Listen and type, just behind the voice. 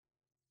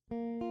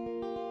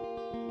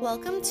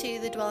Welcome to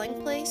the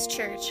Dwelling Place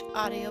Church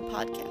audio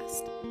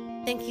podcast.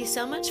 Thank you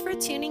so much for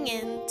tuning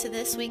in to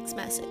this week's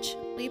message.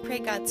 We pray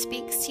God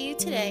speaks to you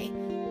today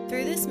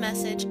through this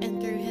message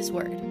and through His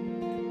Word.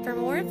 For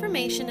more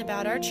information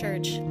about our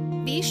church,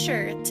 be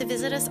sure to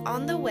visit us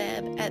on the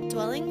web at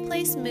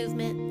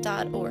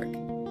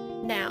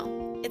dwellingplacemovement.org.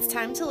 Now, it's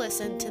time to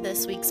listen to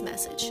this week's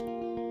message.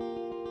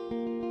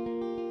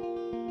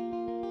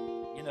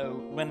 You know,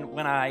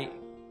 when I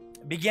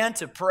began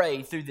to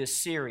pray through this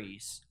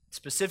series,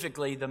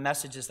 specifically the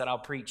messages that I'll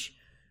preach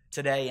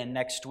today and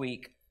next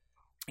week,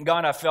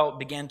 God, I felt,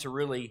 began to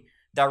really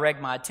direct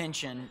my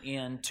attention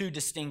in two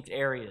distinct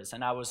areas.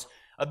 And I was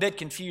a bit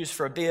confused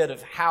for a bit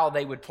of how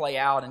they would play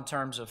out in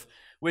terms of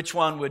which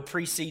one would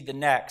precede the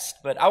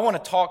next. But I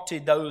want to talk to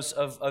those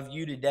of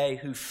you today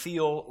who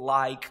feel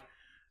like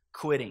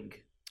quitting.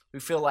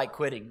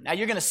 Now,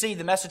 you're going to see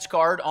the message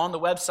card on the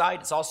website.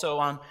 It's also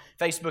on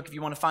Facebook if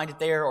you want to find it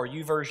there, or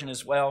YouVersion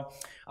as well.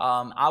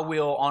 I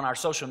will, on our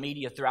social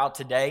media throughout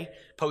today,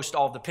 post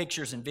all the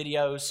pictures and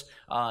videos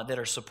that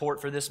are support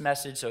for this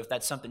message. So if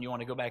that's something you want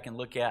to go back and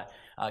look at,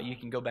 you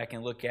can go back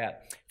and look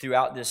at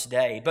throughout this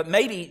day. But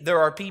maybe there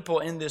are people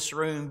in this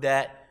room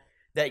that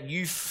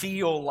you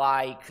feel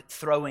like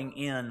throwing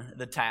in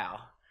the towel.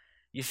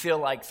 You feel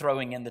like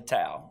throwing in the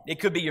towel. It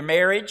could be your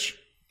marriage.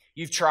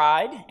 You've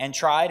tried, and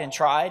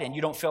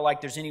you don't feel like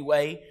there's any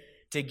way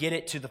to get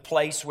it to the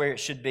place where it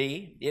should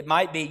be. It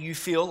might be you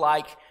feel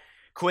like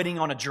quitting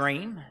on a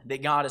dream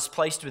that God has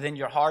placed within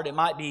your heart. It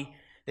might be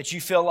that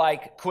you feel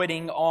like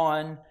quitting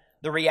on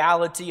the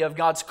reality of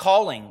God's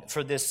calling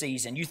for this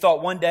season. You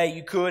thought one day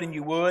you could and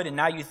you would, and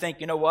now you think,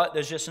 you know what,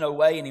 there's just no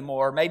way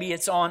anymore. Maybe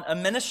it's on a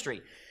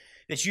ministry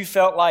that you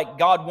felt like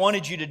God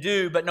wanted you to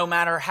do, but no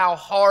matter how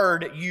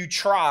hard you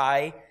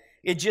try,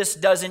 it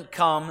just doesn't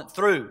come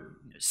through.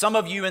 Some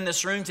of you in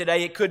this room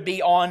today, it could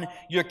be on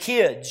your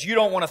kids. You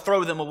don't want to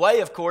throw them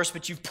away, of course,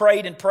 but you've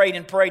prayed,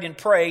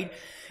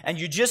 and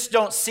you just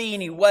don't see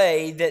any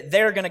way that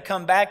they're going to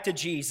come back to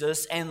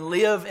Jesus and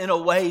live in a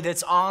way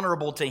that's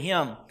honorable to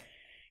Him.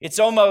 It's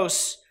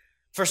almost,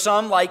 for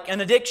some, like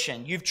an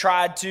addiction. You've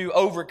tried to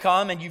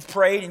overcome, and you've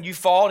prayed, and you've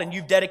fought, and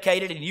you've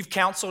dedicated, and you've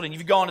counseled, and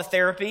you've gone to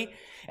therapy,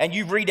 and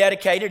you've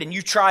rededicated, and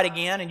you've tried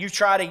again, and you've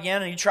tried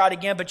again, and you tried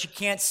again, but you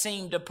can't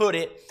seem to put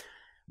it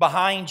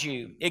behind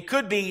you. It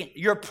could be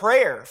your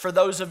prayer for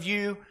those of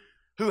you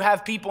who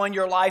have people in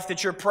your life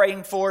that you're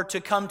praying for to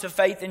come to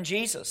faith in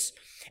Jesus.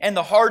 And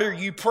the harder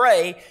you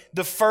pray,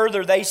 the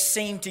further they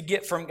seem to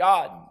get from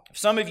God.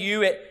 Some of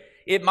you,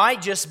 it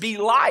might just be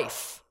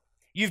life.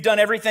 You've done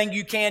everything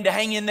you can to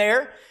hang in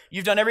there.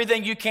 You've done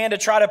everything you can to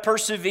try to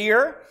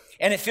persevere,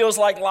 and it feels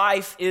like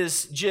life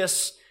is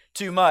just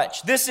too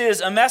much. This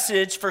is a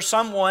message for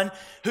someone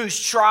who's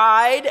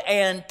tried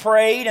and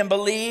prayed and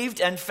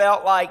believed and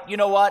felt like, you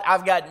know what,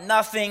 I've got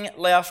nothing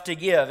left to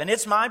give. And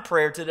it's my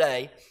prayer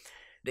today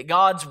that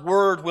God's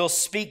Word will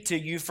speak to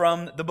you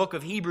from the book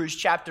of Hebrews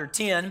chapter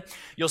 10.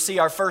 You'll see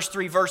our first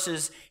three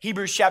verses,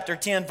 Hebrews chapter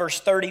 10, verse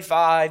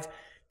 35,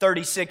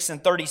 36,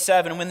 and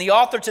 37. When the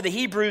author to the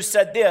Hebrews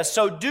said this,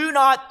 "So do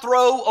not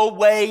throw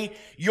away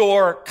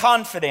your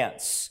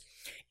confidence.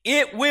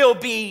 It will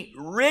be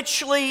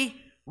richly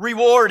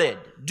rewarded."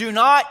 Do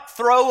not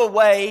throw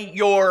away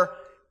your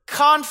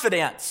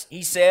confidence,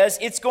 he says.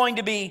 It's going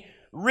to be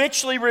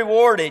richly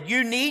rewarded.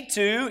 You need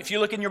to, if you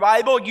look in your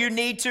Bible, you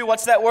need to,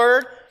 what's that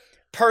word?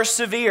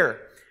 Persevere.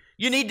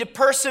 You need to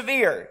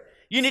persevere.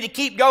 You need to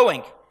keep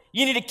going.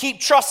 You need to keep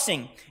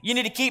trusting. You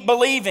need to keep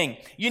believing.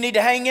 You need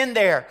to hang in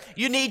there.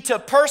 You need to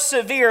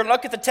persevere.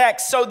 Look at the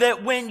text. So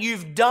that when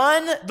you've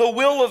done the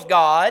will of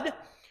God,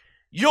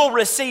 you'll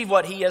receive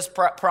what He has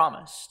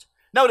promised.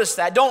 Notice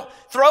that. Don't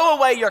throw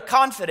away your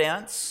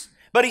confidence,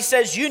 but he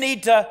says you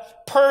need to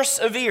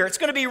persevere. It's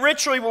going to be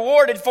richly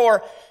rewarded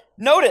for,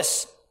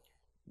 notice,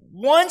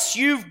 once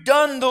you've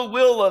done the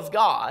will of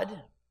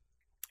God,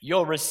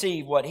 you'll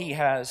receive what He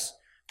has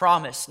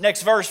promised.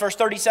 Next verse, verse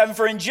 37,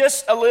 "For in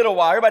just a little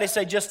while," everybody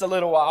say just a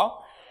little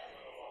while,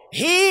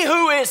 "He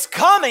who is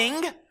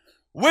coming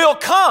will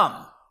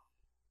come.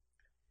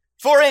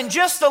 For in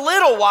just a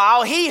little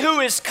while, He who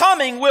is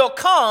coming will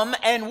come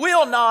and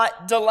will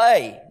not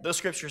delay," the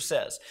Scripture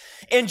says.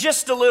 In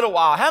just a little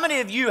while. How many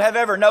of you have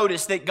ever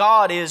noticed that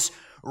God is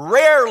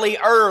rarely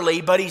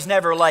early, but He's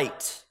never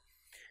late?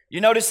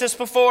 You noticed this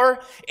before?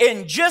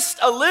 In just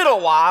a little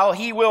while,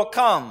 He will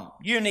come.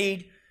 You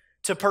need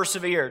to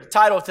persevere. The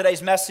title of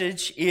today's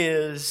message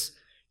is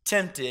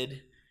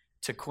Tempted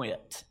to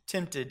Quit.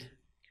 Tempted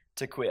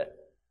to quit.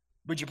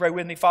 Would you pray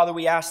with me? Father,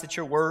 we ask that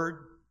Your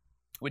Word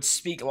would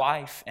speak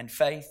life and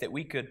faith, that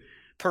we could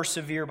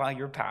persevere by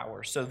Your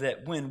power, so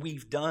that when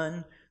we've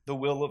done the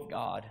will of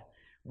God,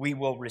 we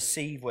will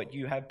receive what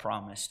You have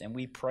promised. And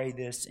we pray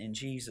this in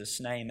Jesus'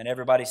 name. And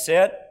everybody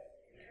said,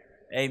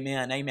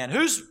 amen, amen.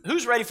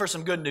 Who's ready for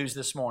some good news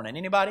this morning?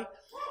 Anybody?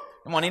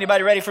 Come on,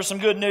 anybody ready for some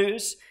good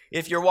news?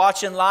 If you're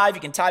watching live,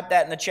 you can type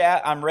that in the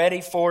chat. I'm ready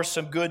for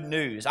some good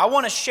news. I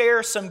want to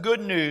share some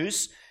good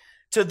news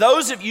to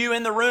those of you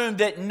in the room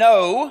that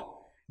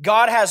know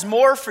God has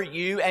more for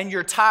you, and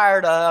you're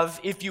tired of,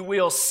 if you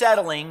will,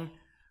 settling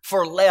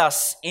for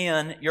less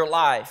in your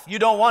life. You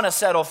don't want to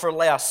settle for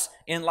less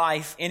in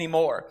life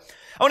anymore.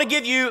 I want to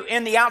give you,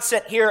 in the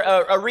outset here,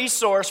 a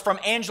resource from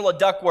Angela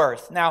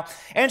Duckworth. Now,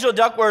 Angela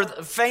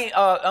Duckworth,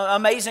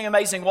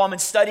 amazing woman,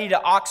 studied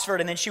at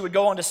Oxford, and then she would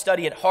go on to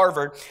study at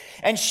Harvard.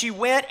 And she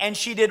went and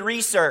she did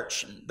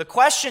research. The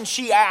question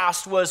she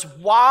asked was,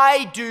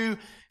 why do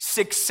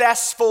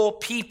successful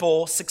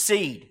people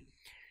succeed?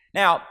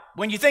 Now,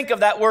 when you think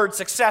of that word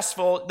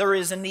successful, there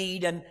is a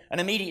need, and an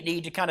immediate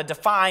need, to kind of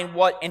define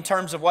what, in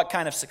terms of what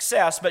kind of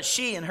success. But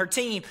she and her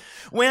team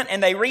went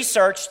and they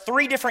researched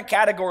 3 different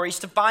categories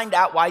to find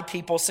out why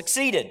people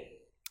succeeded.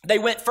 They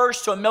went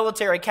first to a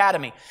military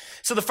academy.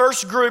 So the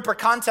first group or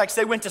context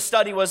they went to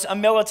study was a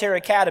military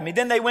academy.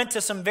 Then they went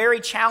to some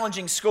very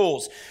challenging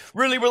schools,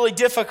 really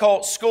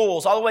difficult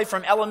schools, all the way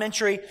from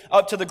elementary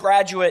up to the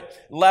graduate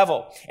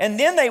level. And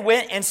then they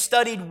went and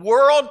studied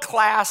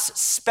world-class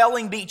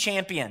spelling bee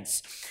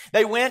champions.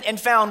 They went and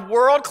found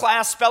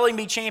world-class spelling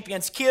bee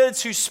champions,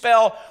 kids who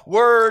spell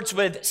words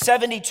with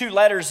 72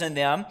 letters in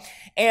them.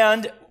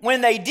 And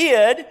when they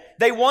did,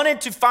 they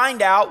wanted to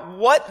find out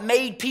what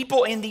made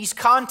people in these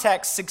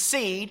contexts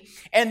succeed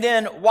and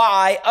then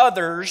why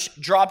others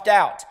dropped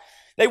out.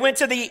 They went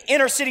to the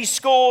inner city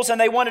schools and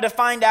they wanted to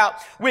find out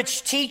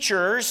which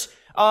teachers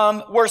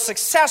were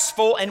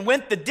successful and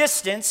went the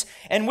distance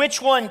and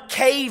which one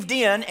caved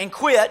in and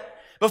quit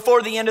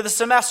before the end of the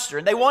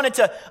semester. They wanted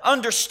to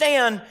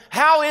understand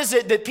how is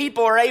it that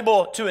people are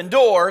able to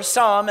endure,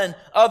 some and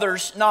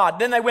others not.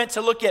 Then they went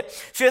to look at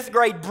 5th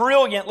grade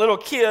brilliant little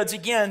kids,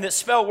 again, that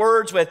spell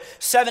words with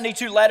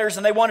 72 letters,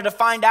 and they wanted to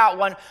find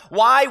out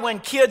why when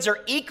kids are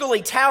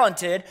equally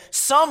talented,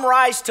 some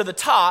rise to the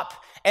top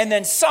and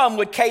then some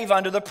would cave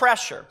under the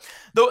pressure.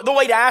 The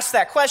way to ask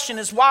that question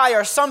is, why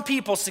are some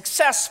people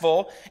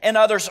successful and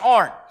others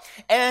aren't?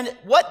 And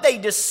what they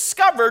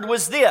discovered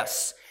was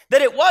this,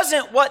 that it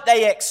wasn't what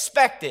they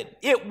expected.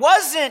 It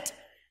wasn't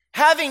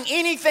having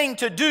anything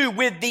to do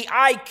with the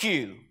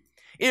IQ.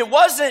 It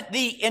wasn't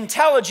the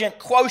intelligent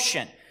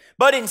quotient,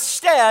 but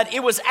instead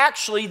it was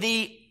actually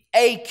the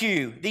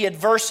AQ, the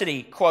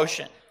adversity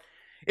quotient.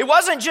 It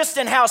wasn't just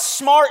in how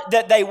smart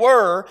that they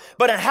were,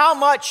 but in how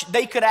much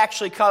they could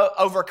actually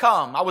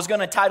overcome. I was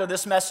going to title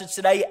this message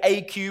today,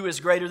 AQ is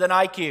greater than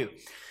IQ.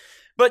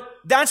 But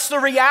that's the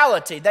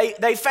reality.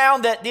 They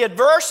found that the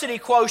adversity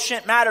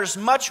quotient matters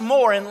much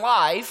more in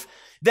life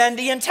than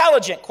the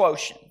intelligent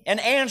quotient. And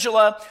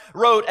Angela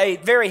wrote a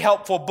very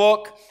helpful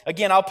book.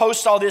 Again, I'll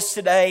post all this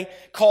today,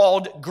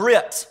 called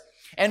Grit.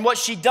 And what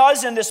she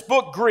does in this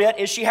book, Grit,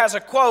 is she has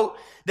a quote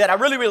that I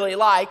really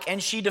like,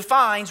 and she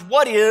defines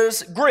what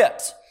is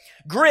grit.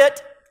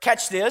 Grit,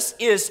 catch this,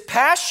 is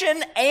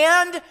passion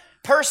and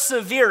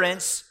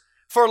perseverance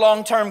for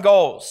long-term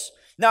goals.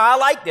 Now, I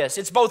like this.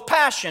 It's both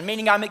passion,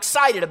 meaning I'm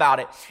excited about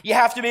it. You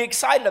have to be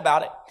excited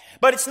about it.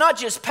 But it's not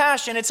just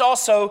passion, it's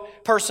also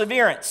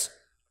perseverance.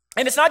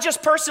 And it's not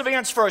just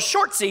perseverance for a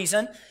short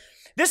season.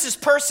 This is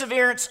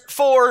perseverance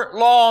for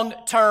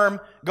long-term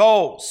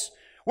goals.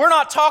 We're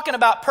not talking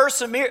about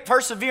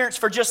perseverance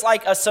for just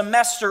like a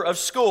semester of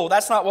school.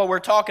 That's not what we're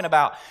talking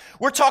about.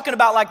 We're talking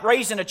about like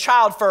raising a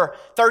child for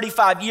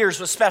 35 years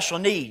with special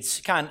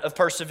needs kind of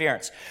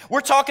perseverance.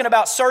 We're talking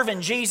about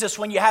serving Jesus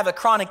when you have a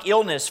chronic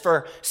illness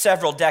for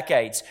several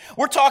decades.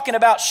 We're talking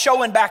about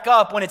showing back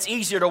up when it's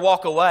easier to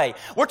walk away.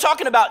 We're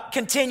talking about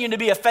continuing to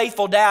be a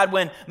faithful dad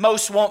when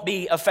most won't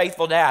be a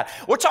faithful dad.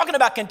 We're talking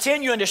about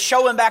continuing to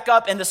showing back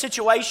up in the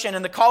situation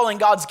and the calling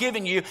God's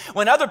given you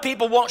when other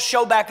people won't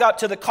show back up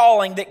to the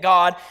calling that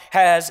God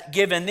has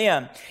given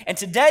them. And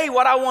today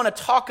what I want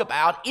to talk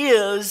about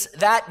is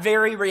that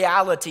very reality,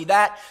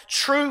 that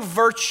true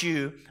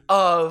virtue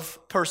of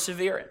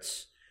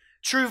perseverance,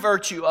 true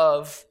virtue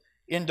of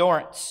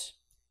endurance.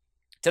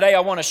 Today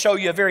I want to show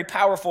you a very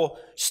powerful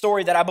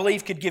story that I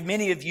believe could give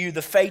many of you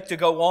the faith to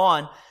go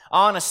on,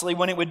 honestly,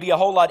 when it would be a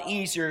whole lot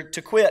easier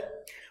to quit.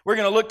 We're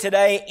going to look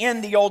today in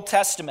the Old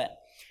Testament.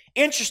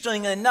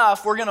 Interestingly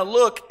enough, we're going to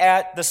look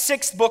at the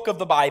 6th book of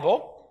the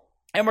Bible,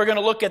 and we're going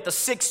to look at the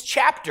 6th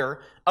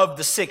chapter of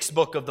the 6th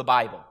book of the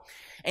Bible.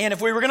 And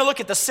if we were going to look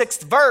at the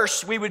 6th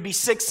verse, we would be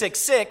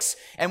 666,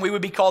 and we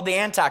would be called the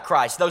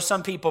Antichrist. Though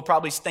some people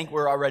probably think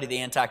we're already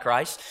the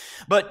Antichrist.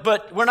 But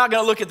we're not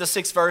going to look at the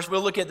 6th verse.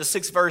 We'll look at the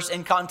 6th verse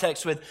in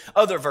context with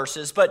other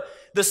verses. But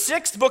the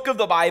 6th book of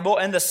the Bible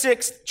and the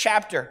 6th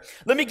chapter.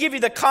 Let me give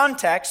you the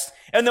context,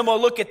 and then we'll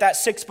look at that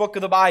 6th book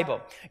of the Bible.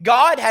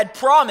 God had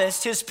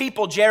promised His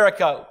people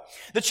Jericho.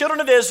 The children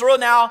of Israel,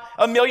 now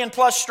 1 million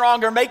plus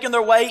strong, are making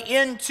their way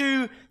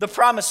into the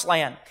promised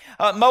land.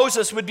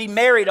 Moses would be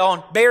buried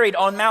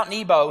on Mount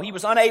Nebo. He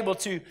was unable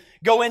to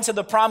go into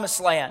the promised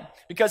land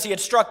because he had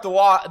struck the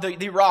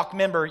rock,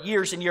 remember,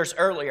 years and years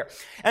earlier.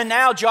 And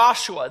now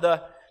Joshua,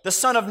 the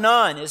son of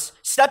Nun, is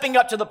stepping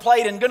up to the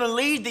plate and going to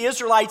lead the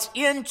Israelites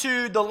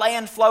into the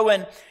land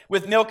flowing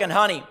with milk and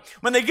honey.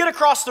 When they get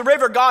across the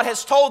river, God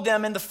has told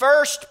them in the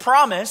first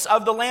promise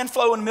of the land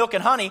flowing with milk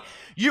and honey,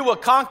 you will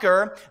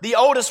conquer the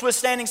oldest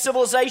withstanding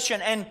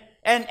civilization, and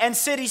and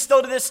city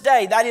still to this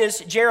day, that is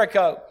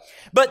Jericho.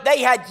 But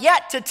they had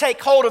yet to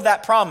take hold of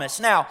that promise.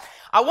 Now,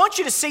 I want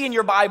you to see in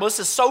your Bible, this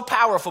is so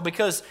powerful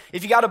because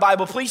if you got a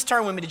Bible, please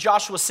turn with me to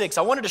Joshua 6.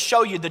 I wanted to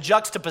show you the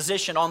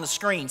juxtaposition on the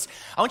screens.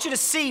 I want you to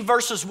see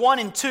verses 1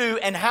 and 2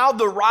 and how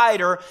the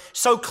writer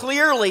so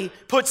clearly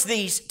puts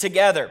these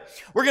together.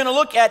 We're going to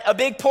look at a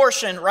big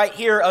portion right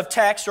here of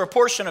text or a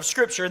portion of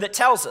scripture that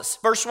tells us.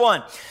 Verse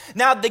 1,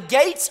 now the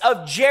gates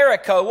of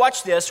Jericho,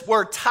 watch this,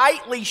 were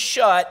tightly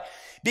shut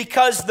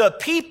because the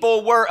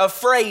people were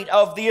afraid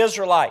of the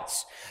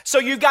Israelites. So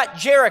you've got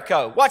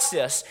Jericho. Watch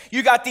this.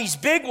 You got these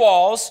big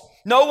walls.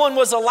 No one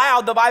was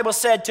allowed, the Bible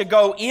said, to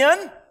go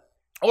in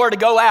or to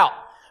go out.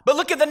 But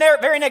look at the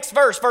very next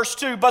verse, verse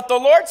 2. But the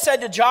Lord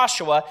said to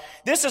Joshua,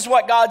 this is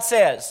what God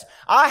says.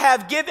 I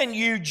have given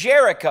you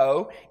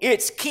Jericho,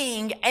 its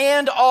king,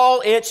 and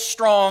all its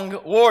strong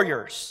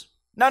warriors.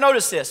 Now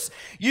notice this.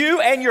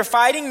 You and your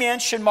fighting men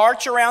should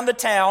march around the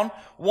town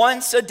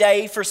once a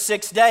day for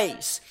 6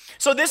 days.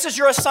 So this is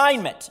your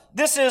assignment.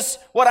 This is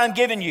what I'm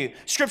giving you.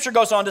 Scripture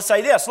goes on to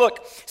say this. Look,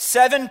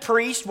 7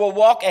 priests will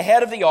walk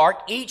ahead of the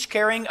ark, each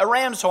carrying a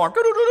ram's horn.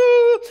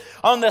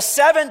 On the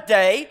 7th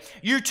day,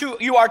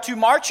 you are to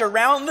march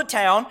around the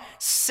town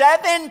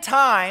 7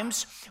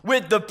 times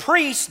with the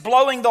priest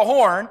blowing the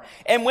horn.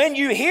 And when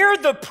you hear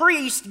the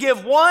priest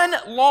give one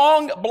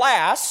long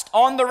blast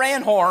on the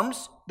ram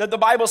horns, that the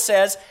Bible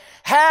says,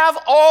 have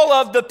all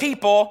of the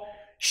people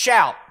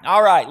shout.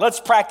 All right, let's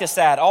practice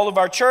that. All of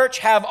our church,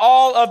 have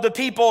all of the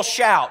people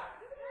shout.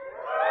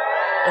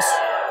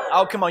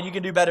 Oh, come on, you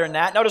can do better than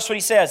that. Notice what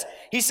he says.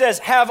 He says,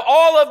 have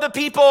all of the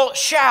people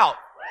shout.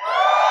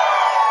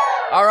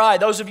 All right,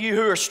 those of you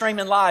who are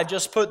streaming live,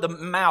 just put the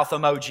mouth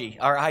emoji,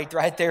 all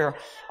right there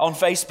on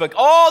Facebook.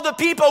 All the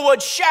people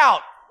would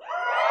shout.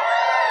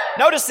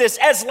 Notice this,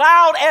 as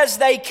loud as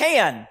they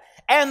can,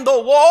 and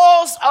the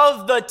walls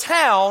of the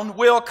town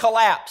will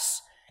collapse.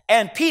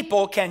 And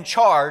people can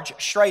charge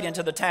straight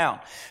into the town.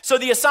 So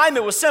the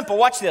assignment was simple.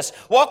 Watch this.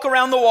 Walk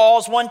around the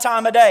walls 1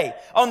 time a day.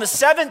 On the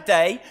 7th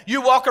day,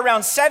 you walk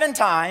around 7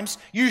 times,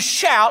 you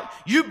shout,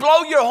 you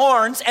blow your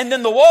horns, and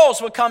then the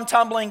walls would come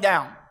tumbling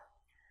down.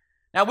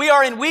 Now we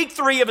are in week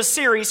 3 of a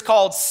series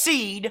called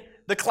Seed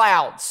the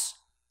Clouds.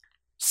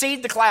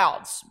 Seed the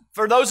Clouds.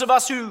 For those of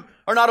us who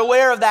are not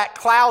aware of that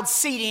cloud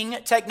seeding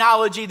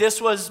technology, this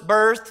was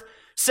birthed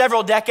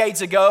several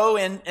decades ago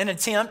in an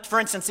attempt, for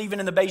instance, even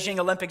in the Beijing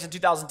Olympics in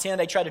 2010,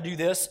 they tried to do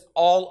this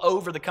all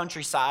over the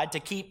countryside to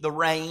keep the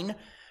rain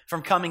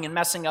from coming and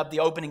messing up the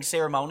opening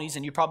ceremonies.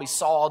 And you probably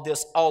saw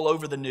this all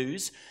over the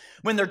news.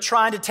 When they're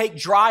trying to take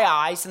dry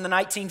ice in the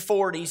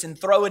 1940s and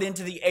throw it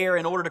into the air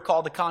in order to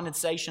cause the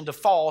condensation to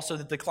fall so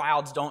that the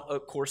clouds don't,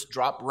 of course,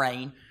 drop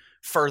rain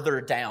further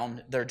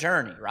down their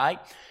journey, right?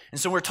 And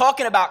so we're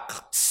talking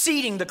about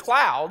seeding the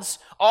clouds.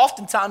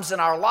 Oftentimes in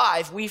our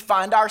life, we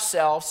find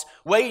ourselves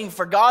waiting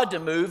for God to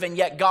move, and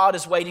yet God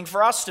is waiting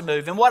for us to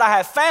move. And what I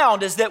have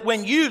found is that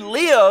when you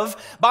live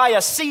by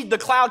a seed the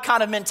cloud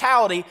kind of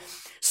mentality,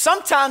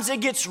 sometimes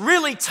it gets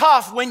really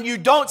tough when you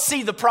don't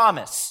see the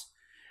promise.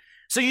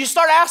 So you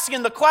start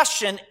asking the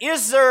question,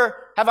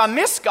 have I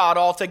missed God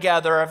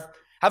altogether?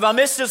 Have I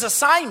missed His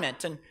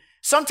assignment? And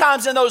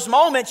sometimes in those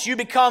moments, you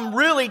become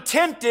really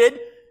tempted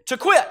to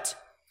quit.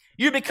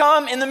 You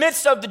become, in the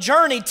midst of the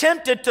journey,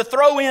 tempted to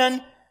throw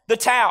in the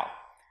towel.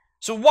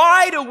 So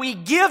why do we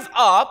give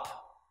up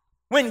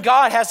when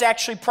God has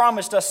actually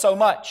promised us so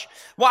much?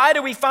 Why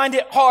do we find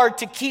it hard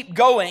to keep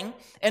going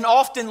and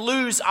often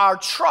lose our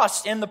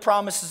trust in the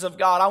promises of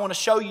God? I want to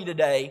show you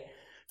today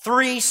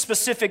 3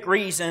 specific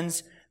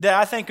reasons that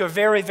I think are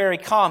very, very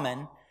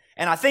common.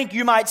 And I think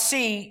you might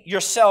see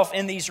yourself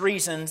in these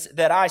reasons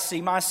that I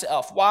see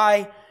myself.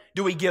 Why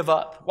do we give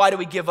up? Why do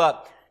we give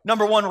up?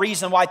 Number 1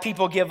 reason why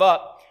people give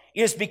up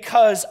is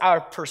because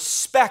our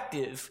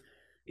perspective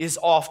is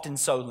often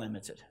so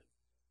limited.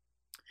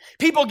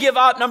 People give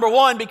up, number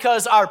 1,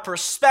 because our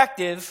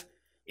perspective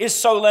is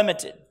so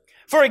limited.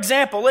 For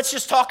example, let's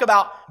just talk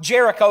about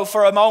Jericho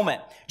for a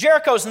moment.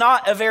 Jericho's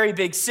not a very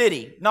big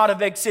city, not a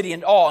big city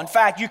at all. In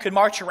fact, you could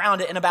march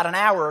around it in about an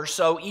hour or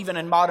so, even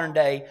in modern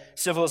day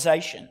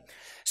civilization.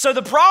 So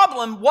the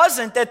problem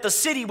wasn't that the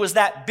city was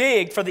that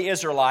big for the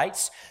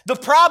Israelites. The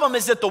problem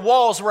is that the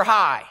walls were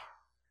high.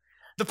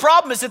 The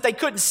problem is that they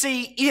couldn't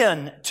see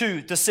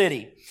into the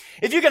city.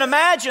 If you can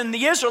imagine,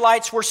 the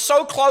Israelites were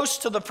so close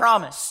to the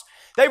promise.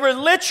 They were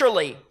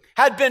literally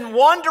had been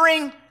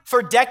wandering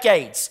for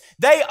decades.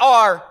 They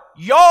are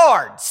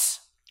yards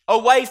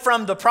away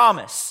from the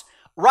promise,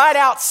 right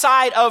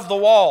outside of the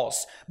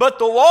walls. But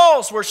the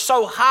walls were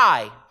so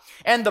high,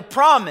 and the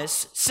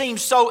promise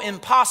seemed so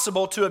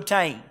impossible to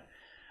obtain.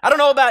 I don't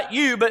know about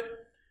you,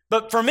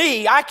 but for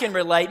me, I can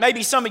relate.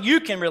 Maybe some of you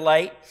can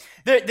relate.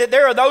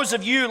 There are those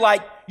of you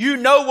like, you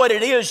know what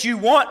it is you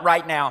want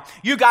right now.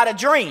 You got a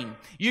dream.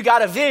 You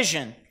got a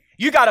vision.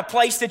 You got a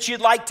place that you'd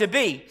like to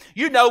be.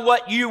 You know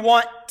what you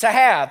want to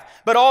have.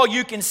 But all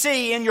you can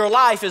see in your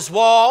life is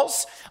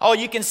walls. All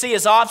you can see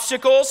is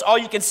obstacles. All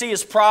you can see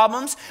is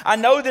problems. I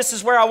know this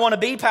is where I want to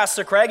be,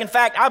 Pastor Craig. In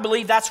fact, I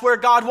believe that's where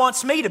God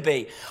wants me to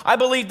be. I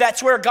believe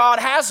that's where God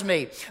has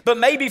me. But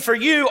maybe for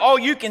you, all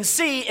you can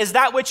see is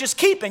that which is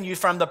keeping you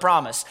from the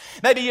promise.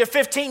 Maybe you're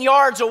 15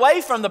 yards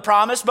away from the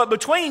promise, but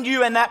between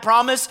you and that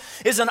promise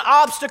is an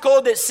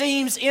obstacle that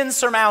seems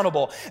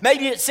insurmountable.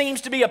 Maybe it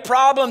seems to be a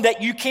problem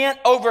that you can't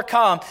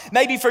overcome.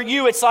 Maybe for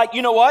you, it's like,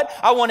 you know what?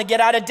 I want to get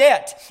out of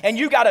debt. And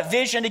you got a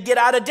vision to get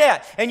out of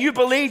debt. And you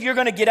believe you're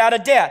going to get out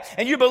of debt.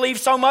 And you believe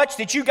so much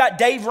that you got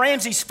Dave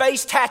Ramsey's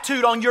face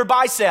tattooed on your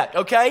bicep,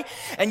 okay?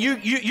 And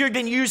you've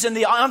been using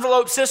the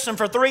envelope system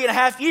for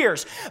 3.5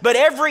 years. But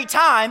every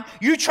time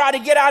you try to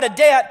get out of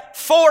debt,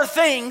 4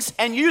 things,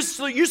 and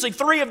usually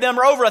 3 of them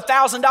are over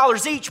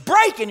 $1,000 each,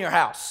 break in your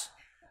house.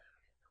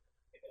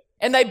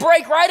 And they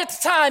break right at the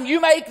time you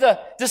make the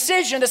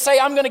decision to say,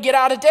 I'm going to get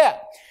out of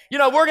debt. You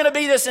know, we're going to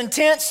be this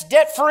intense,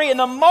 debt-free, and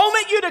the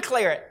moment you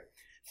declare it,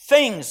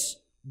 things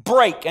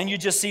break and you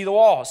just see the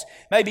walls.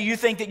 Maybe you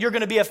think that you're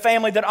going to be a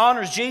family that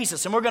honors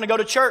Jesus and we're going to go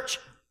to church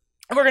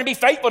and we're going to be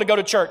faithful to go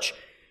to church.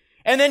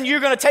 And then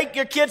you're going to take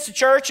your kids to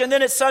church and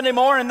then it's Sunday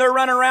morning and they're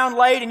running around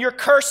late and you're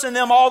cursing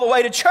them all the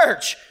way to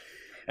church.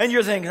 And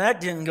you're thinking,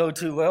 that didn't go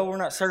too well. We're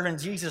not serving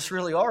Jesus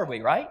really, are we,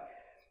 right?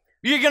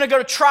 You're going to go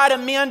to try to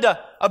mend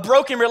a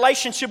broken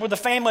relationship with a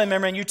family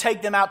member and you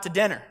take them out to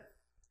dinner.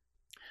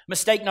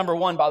 Mistake number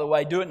 1, by the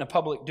way, doing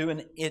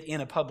it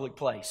in a public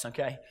place,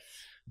 okay?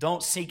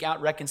 Don't seek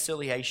out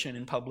reconciliation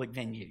in public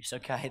venues,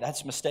 okay?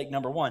 That's mistake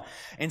number 1.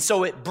 And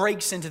so it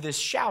breaks into this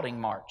shouting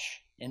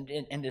march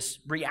and this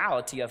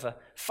reality of a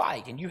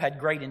fight. And you had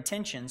great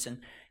intentions, and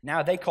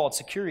now they called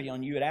security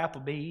on you at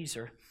Applebee's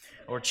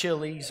or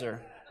Chili's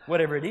or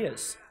whatever it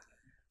is.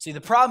 See,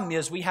 the problem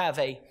is we have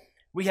a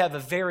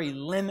very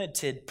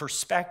limited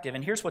perspective.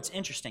 And here's what's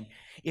interesting.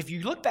 If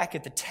you look back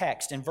at the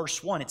text in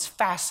verse 1, it's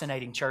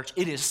fascinating, church.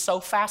 It is so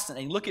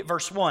fascinating. Look at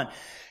verse 1.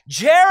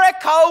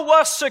 Jericho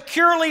was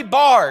securely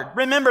barred.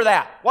 Remember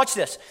that. Watch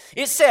this.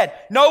 It said,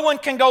 no one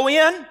can go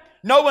in,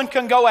 no one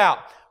can go out.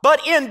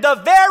 But in the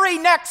very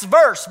next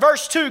verse,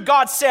 verse 2,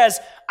 God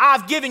says,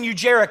 I've given you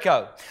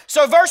Jericho.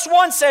 So verse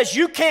 1 says,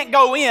 you can't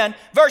go in.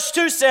 Verse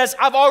 2 says,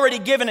 I've already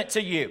given it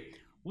to you.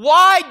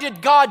 Why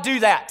did God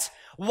do that?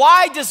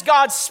 Why does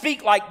God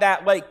speak like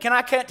that? Wait,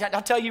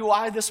 I'll tell you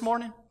why this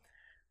morning?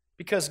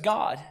 Because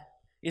God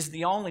is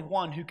the only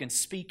one who can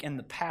speak in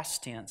the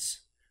past tense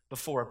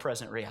before a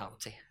present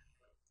reality.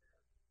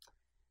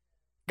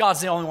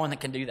 God's the only one that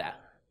can do that.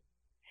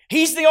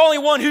 He's the only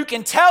one who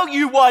can tell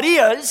you what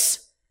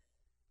is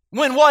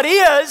when what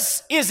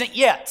is isn't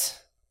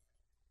yet.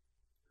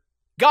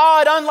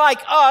 God,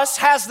 unlike us,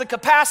 has the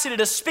capacity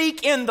to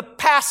speak in the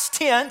past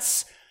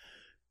tense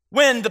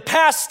when the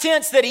past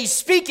tense that He's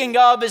speaking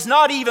of is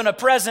not even a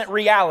present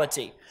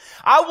reality.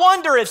 I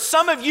wonder if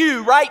some of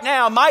you right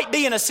now might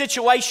be in a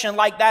situation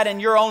like that in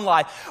your own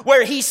life,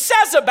 where He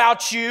says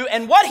about you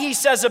and what He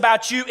says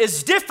about you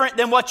is different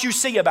than what you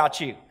see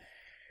about you.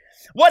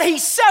 What He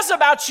says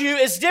about you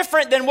is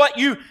different than what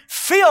you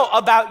feel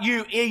about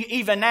you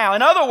even now.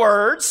 In other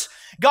words,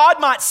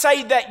 God might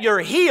say that you're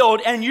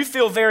healed and you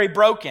feel very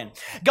broken.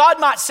 God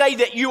might say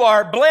that you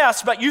are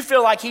blessed, but you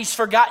feel like He's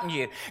forgotten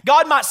you.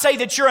 God might say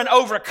that you're an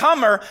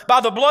overcomer by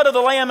the blood of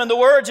the Lamb and the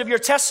words of your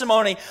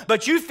testimony,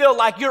 but you feel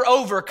like you're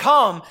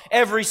overcome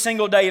every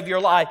single day of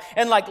your life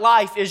and like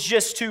life is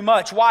just too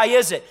much. Why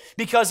is it?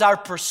 Because our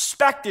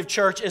perspective,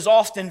 church, is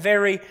often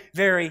very,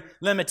 very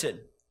limited.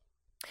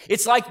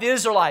 It's like the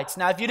Israelites.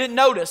 Now, if you didn't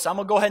notice, I'm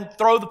going to go ahead and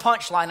throw the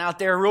punchline out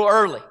there real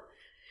early.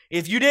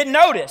 If you didn't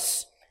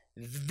notice,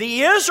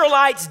 the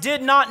Israelites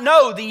did not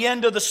know the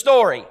end of the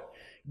story.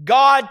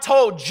 God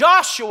told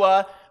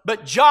Joshua,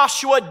 but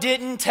Joshua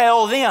didn't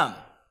tell them.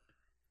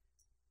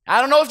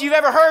 I don't know if you've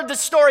ever heard this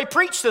story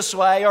preached this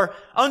way or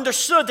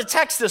understood the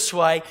text this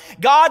way.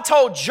 God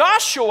told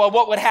Joshua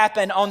what would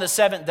happen on the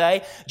 7th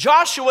day.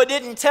 Joshua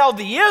didn't tell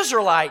the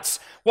Israelites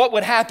what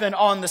would happen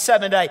on the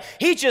 7th day.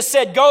 He just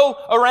said, go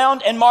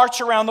around and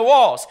march around the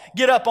walls.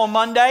 Get up on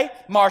Monday,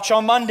 march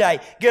on Monday.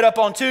 Get up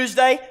on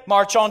Tuesday,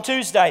 march on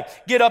Tuesday.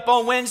 Get up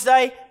on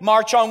Wednesday,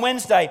 march on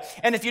Wednesday.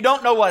 And if you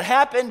don't know what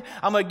happened,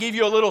 I'm going to give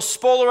you a little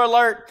spoiler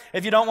alert.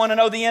 If you don't want to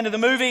know the end of the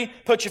movie,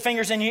 put your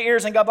fingers in your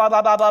ears and go blah,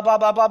 blah, blah, blah, blah,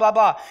 blah, blah, blah,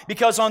 blah.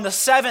 Because on the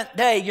 7th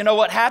day, you know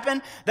what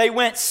happened? They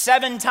went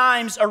 7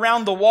 times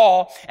around the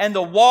wall and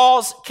the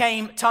walls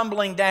came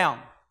tumbling down.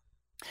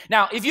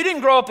 Now, if you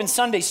didn't grow up in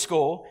Sunday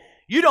school,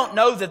 you don't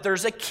know that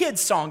there's a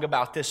kid's song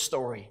about this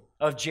story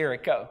of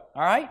Jericho,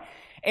 all right?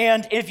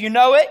 And if you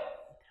know it,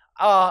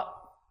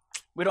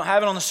 we don't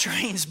have it on the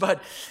screens,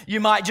 but you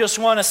might just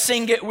want to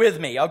sing it with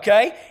me,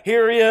 okay?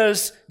 Here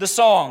is the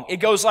song. It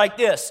goes like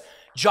this.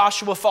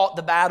 Joshua fought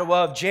the battle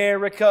of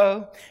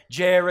Jericho,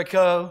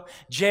 Jericho,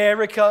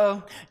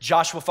 Jericho.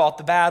 Joshua fought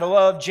the battle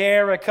of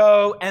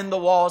Jericho, and the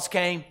walls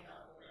came.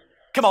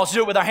 Come on, let's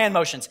do it with our hand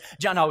motions.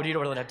 No, you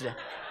don't really have to do it.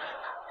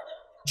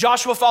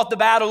 Joshua fought the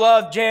battle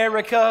of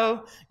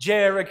Jericho,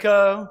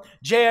 Jericho,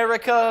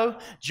 Jericho.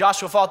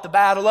 Joshua fought the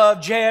battle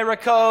of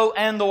Jericho,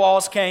 and the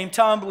walls came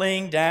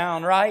tumbling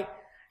down, right?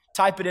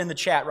 Type it in the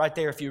chat right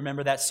there if you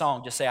remember that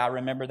song. Just say, I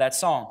remember that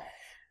song.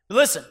 But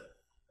listen,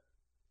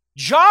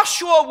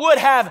 Joshua would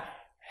have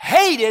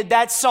hated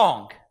that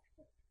song.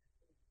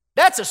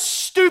 That's a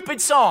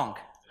stupid song.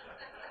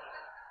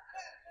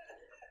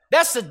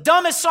 That's the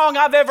dumbest song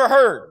I've ever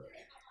heard.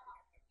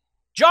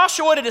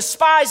 Joshua would have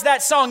despised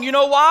that song. You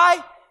know why?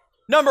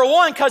 Number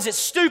one, because it's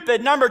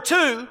stupid. Number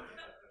two,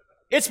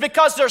 it's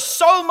because there's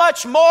so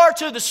much more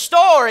to the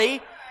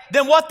story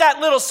than what that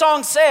little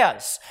song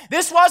says.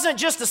 This wasn't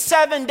just a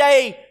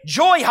 7-day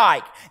joy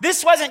hike.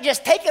 This wasn't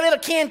just take a little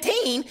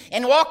canteen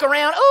and walk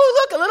around,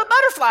 oh, look, a little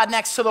butterfly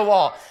next to the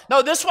wall.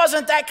 No, this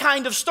wasn't that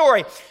kind of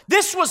story.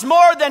 This was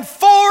more than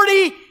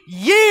 40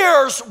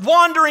 years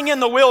wandering in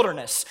the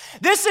wilderness.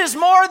 This is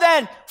more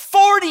than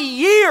 40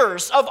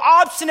 years of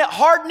obstinate,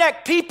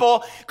 hard-necked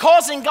people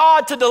causing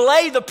God to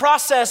delay the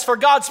process for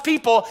God's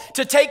people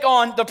to take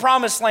on the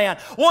promised land.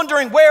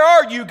 Wondering, where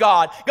are you,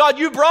 God? God,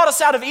 you brought us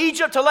out of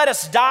Egypt to let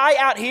us die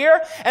out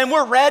here, and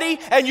we're ready,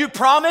 and you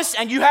promised,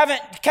 and you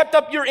haven't kept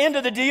up your end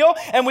of the deal,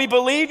 and we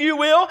believe you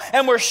will,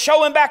 and we're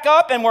showing back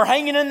up, and we're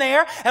hanging in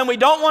there, and we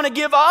don't want to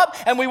give up,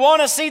 and we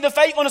want to see the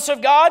faithfulness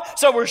of God,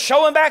 so we're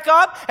showing back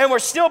up, and we're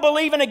still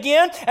believing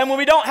again, and when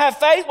we don't have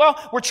faith, well,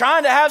 we're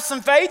trying to have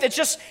some faith. It's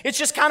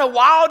just kind of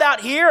wild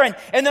out here,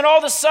 and then all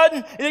of a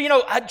sudden,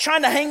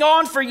 trying to hang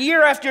on for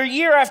year after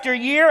year after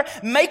year.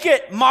 Make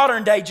it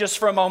modern day just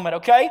for a moment,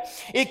 okay?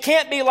 It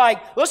can't be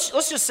like, let's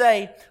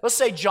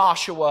say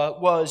Joshua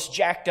was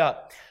jacked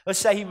up. Let's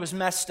say he was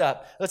messed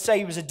up. Let's say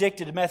he was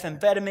addicted to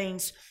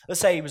methamphetamines.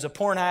 Let's say he was a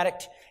porn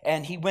addict,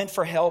 and he went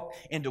for help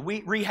into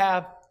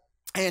rehab.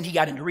 And he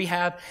got into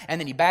rehab, and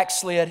then he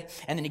backslid,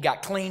 and then he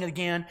got clean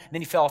again, and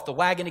then he fell off the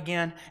wagon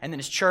again, and then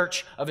his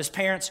church of his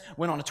parents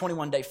went on a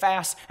 21-day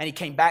fast, and he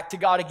came back to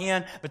God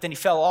again, but then he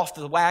fell off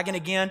the wagon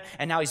again,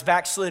 and now he's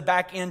backslid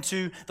back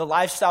into the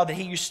lifestyle that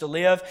he used to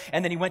live,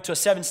 and then he went to a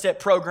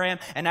 7-step program,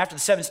 and after the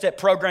 7-step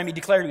program, he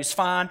declared he was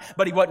fine,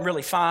 but he wasn't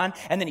really fine,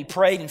 and then he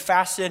prayed and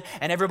fasted,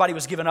 and everybody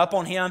was giving up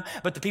on him,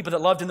 but the people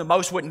that loved him the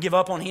most wouldn't give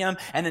up on him,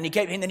 and then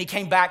he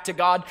came back to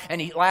God, and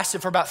he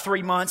lasted for about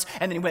 3 months,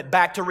 and then he went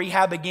back to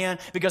rehab again,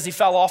 because he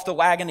fell off the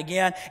wagon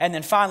again, and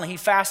then finally he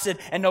fasted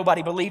and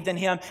nobody believed in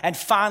him, and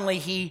finally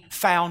he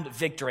found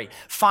victory.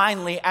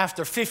 Finally,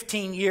 after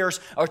 15 years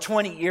or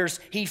 20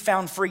 years, he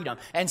found freedom,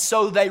 and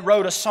so they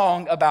wrote a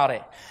song about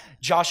it.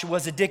 Joshua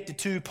was addicted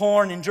to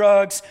porn and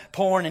drugs,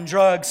 porn and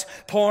drugs,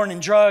 porn and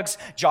drugs.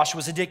 Joshua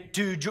was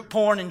addicted to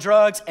porn and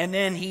drugs, and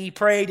then he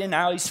prayed, and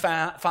now he's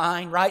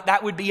fine, right?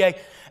 That would be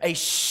a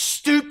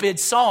stupid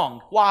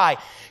song. Why?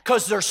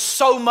 Because there's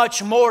so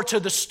much more to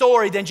the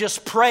story than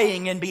just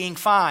praying and being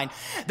fine.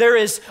 There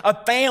is a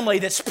family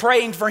that's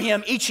praying for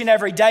him each and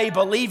every day,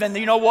 believing that,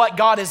 you know what,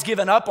 God has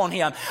given up on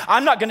him.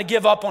 I'm not going to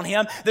give up on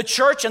him. The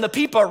church and the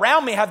people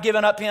around me have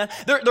given up on him.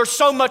 There's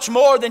so much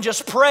more than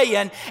just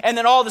praying, and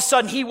then all of a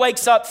sudden he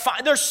wakes up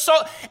fine.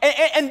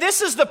 And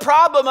this is the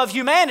problem of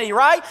humanity,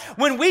 right?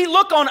 When we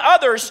look on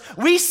others,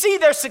 we see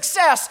their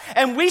success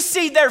and we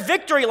see their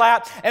victory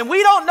lap, and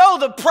we don't know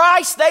the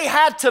price they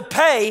had to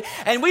pay,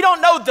 and we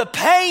don't know the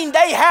pain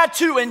they had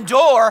to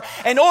endure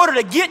in order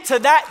to get to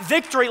that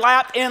victory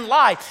lap in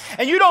life.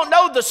 And you don't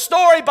know the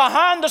story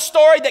behind the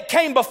story that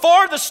came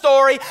before the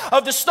story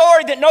of the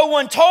story that no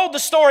one told the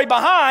story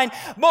behind,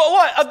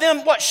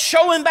 but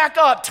showing back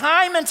up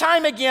time and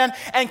time again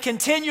and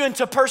continuing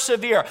to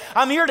persevere.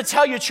 I'm here to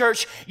tell you,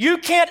 church, you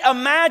can't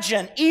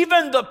imagine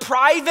even the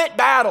private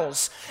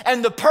battles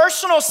and the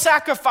personal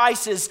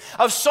sacrifices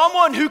of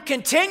someone who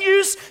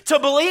continues to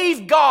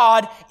believe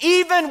God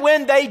even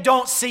when they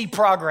don't see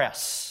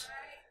progress.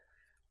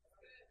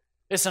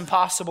 It's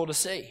impossible to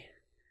see.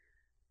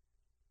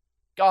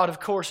 God, of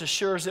course,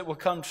 assures it will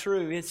come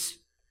true. It's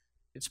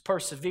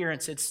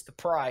perseverance. It's the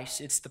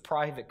price. It's the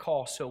private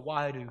cost. So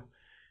why do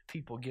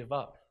people give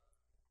up?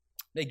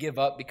 They give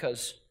up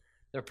because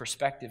their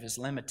perspective is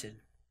limited.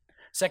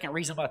 Second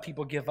reason why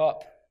people give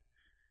up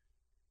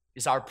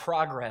is our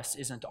progress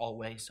isn't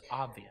always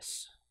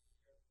obvious.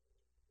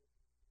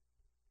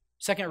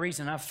 Second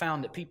reason I've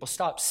found that people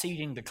stop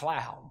seeding the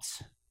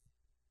clouds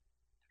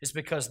is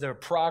because their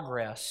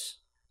progress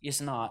is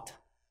not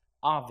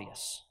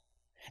obvious.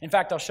 In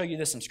fact, I'll show you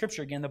this in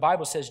Scripture again. The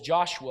Bible says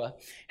Joshua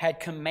had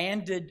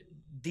commanded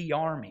the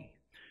army,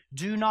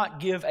 do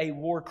not give a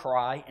war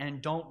cry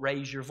and don't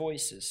raise your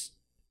voices.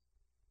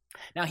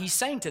 Now he's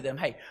saying to them,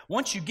 hey,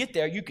 once you get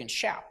there, you can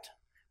shout,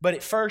 but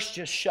at first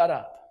just shut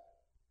up.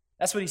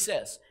 That's what he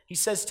says. He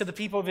says to the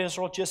people of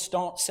Israel, just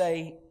don't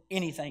say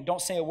anything.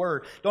 Don't say a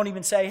word. Don't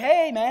even say,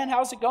 hey, man,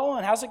 how's it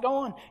going? How's it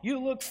going? You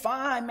look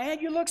fine, man.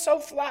 You look so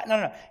flat.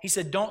 No. He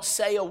said, don't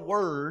say a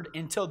word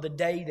until the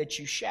day that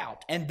you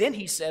shout. And then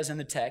he says in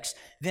the text,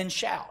 then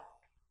shout.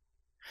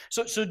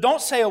 So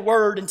don't say a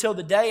word until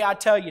the day I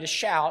tell you to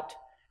shout,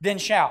 then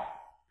shout.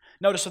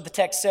 Notice what the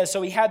text says.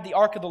 So he had the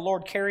ark of the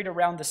Lord carried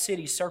around the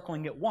city,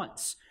 circling it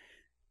once.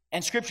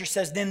 And Scripture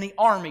says, then the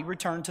army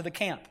returned to the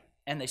camp,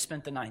 and they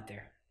spent the night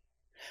there.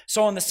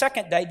 So on the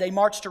second day, they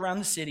marched around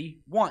the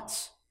city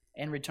once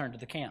and returned to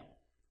the camp.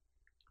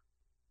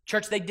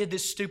 Church, they did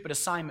this stupid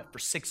assignment for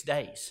 6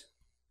 days.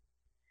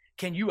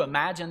 Can you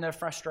imagine their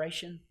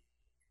frustration?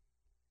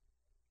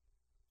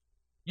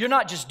 You're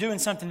not just doing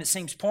something that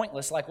seems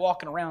pointless, like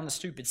walking around the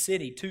stupid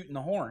city tooting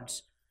the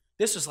horns.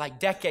 This was like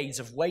decades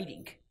of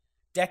waiting,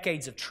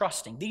 decades of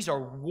trusting. These are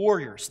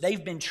warriors.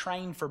 They've been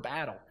trained for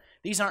battle.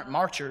 These aren't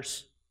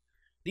marchers.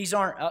 This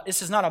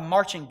is not a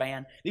marching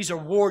band. These are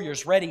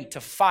warriors ready to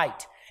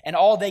fight. And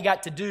all they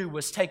got to do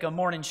was take a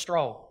morning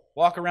stroll,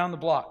 walk around the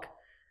block.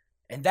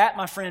 And that,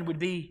 my friend, would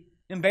be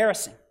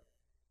embarrassing.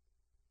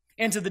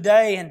 Into the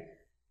day, and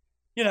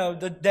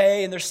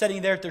they're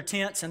sitting there at their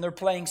tents and they're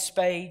playing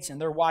spades,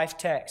 and their wife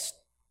texts,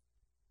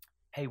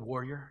 "Hey,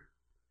 warrior,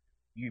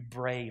 you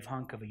brave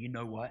hunk of a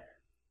you-know-what."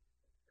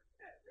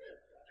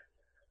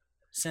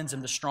 Sends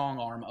him the strong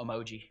arm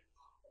emoji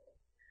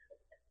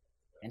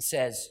and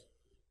says,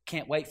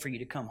 "Can't wait for you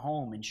to come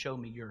home and show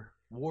me your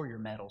warrior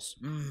medals."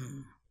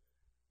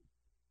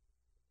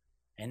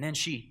 And then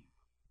she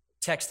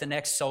texts the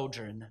next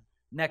soldier, and the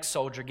next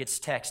soldier gets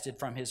texted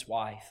from his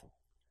wife,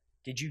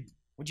 What'd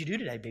you do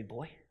today, big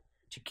boy?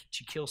 Did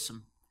you kill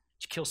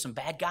some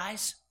bad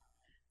guys?"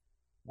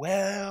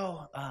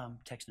 "Well,"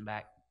 texting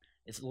back,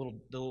 it's the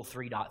little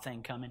 3-dot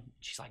thing coming.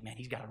 She's like, "Man,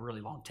 he's got a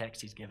really long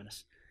text he's given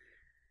us."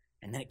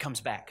 And then it comes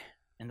back,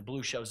 and the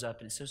blue shows up,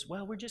 and it says,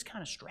 "Well, we're just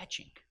kind of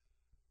stretching,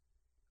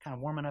 kind of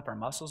warming up our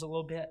muscles a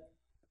little bit.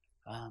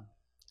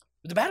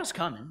 But the battle's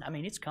coming. I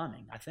mean, it's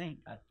coming. I think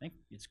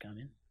it's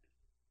coming."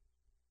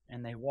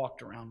 And they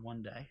walked around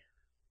one day,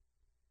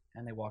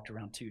 and they walked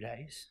around 2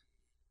 days,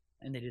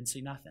 and they didn't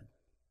see nothing.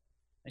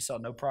 They saw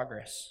no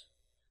progress,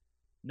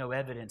 no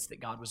evidence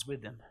that God was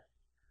with them,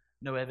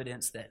 no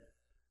evidence that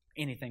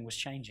anything was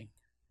changing.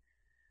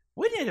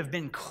 Wouldn't it have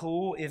been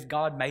cool if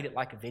God made it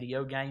like a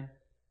video game?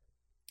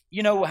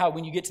 You know how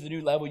when you get to the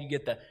new level, you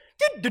get the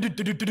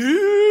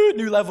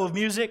new level of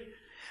music?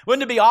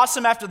 Wouldn't it be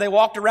awesome after they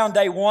walked around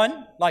day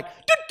one? Like,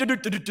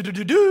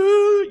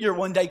 you're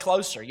one day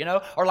closer,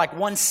 Or like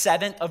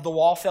 1/7 of the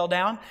wall fell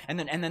down, and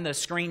then the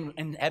screen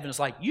in heaven is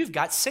like, "You've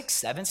got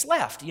 6/7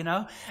 left,"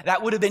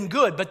 That would have been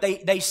good, but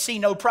they see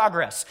no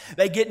progress.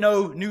 They get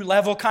no new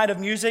level kind of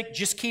music.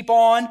 Just keep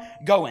on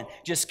going.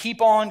 Just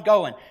keep on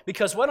going.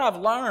 Because what I've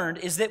learned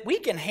is that we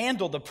can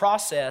handle the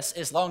process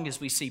as long as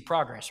we see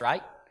progress,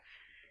 right?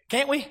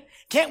 Can't we?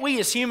 Can't we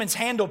as humans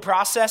handle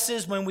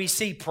processes when we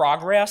see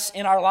progress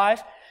in our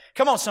life?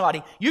 Come on,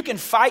 somebody. You can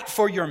fight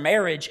for your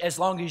marriage as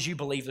long as you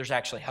believe there's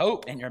actually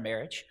hope in your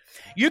marriage.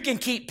 You can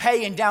keep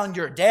paying down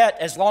your debt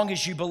as long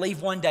as you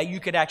believe one day you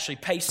could actually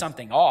pay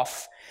something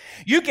off.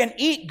 You can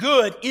eat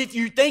good if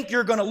you think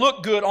you're going to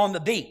look good on the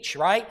beach,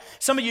 right?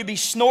 Some of you be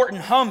snorting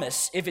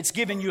hummus if it's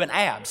giving you an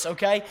abs,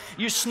 okay?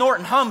 You're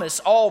snorting hummus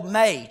all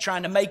May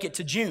trying to make it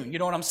to June. You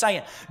know what I'm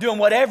saying? Doing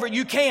whatever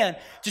you can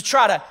to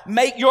try to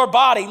make your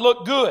body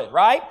look good,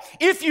 right?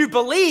 If you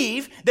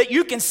believe that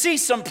you can see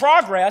some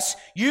progress,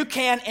 you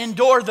can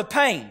endure the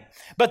pain.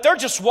 But they're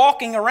just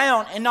walking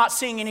around and not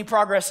seeing any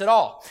progress at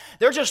all.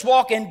 They're just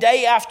walking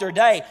day after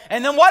day.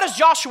 And then what does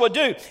Joshua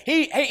do?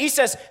 He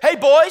says, "Hey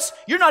boys,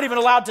 you're not even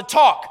allowed to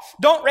talk.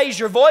 Don't raise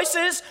your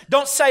voices.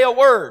 Don't say a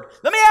word."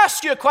 Let me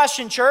ask you a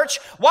question, church.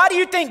 Why do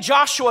you think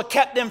Joshua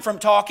kept them from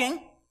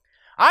talking?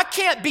 I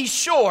can't be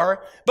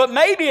sure, but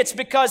maybe it's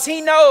because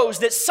he knows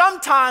that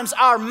sometimes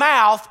our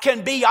mouth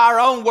can be our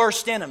own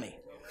worst enemy.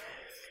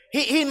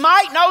 He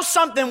might know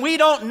something we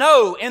don't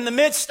know in the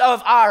midst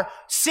of our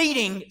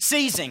seeding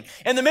season,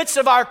 in the midst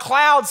of our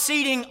cloud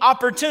seeding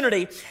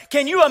opportunity.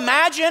 Can you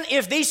imagine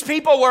if these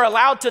people were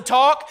allowed to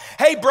talk?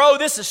 "Hey bro,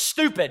 this is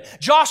stupid.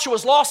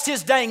 Joshua's lost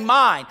his dang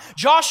mind.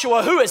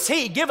 Joshua, who is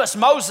he? Give us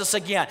Moses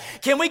again.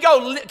 Can we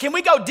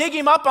go dig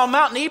him up on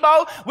Mount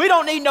Nebo? We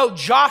don't need no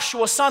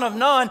Joshua son of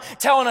Nun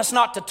telling us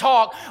not to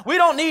talk. We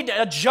don't need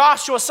a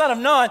Joshua son of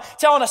Nun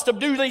telling us to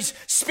do these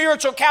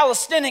spiritual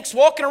calisthenics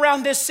walking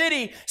around this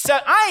city. So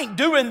I ain't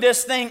doing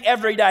this thing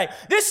every day.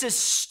 This is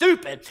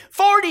stupid.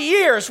 40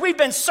 years we've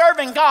been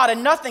serving God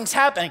and nothing's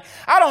happening.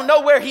 I don't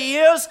know where he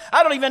is.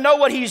 I don't even know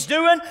what he's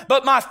doing,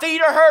 but my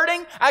feet are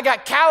hurting. I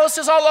got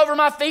calluses all over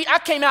my feet. I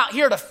came out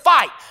here to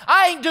fight.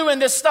 I ain't doing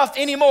this stuff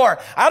anymore.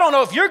 I don't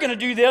know if you're going to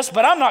do this,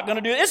 but I'm not going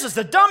to do it. This is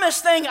the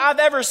dumbest thing I've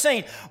ever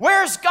seen.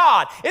 Where's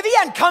God? If he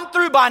hadn't come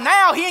through by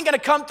now, he ain't going to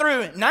come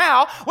through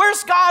now.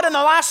 Where's God in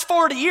the last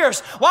 40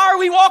 years? Why are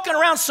we walking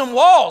around some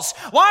walls?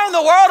 Why in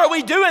the world are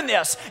we doing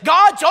this?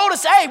 God told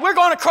us, hey, we're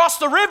going to cross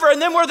the river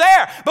and then we're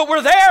there. But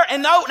we're there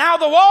and now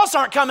the walls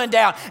aren't coming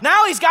down.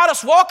 Now he's got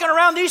us walking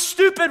around these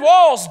stupid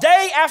walls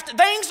day after.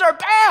 Things are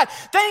bad.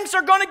 Things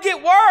are going to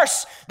get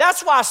worse.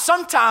 That's why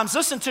sometimes,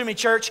 listen to me,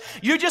 church,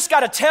 you just got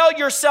to tell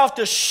yourself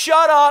to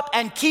shut up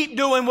and keep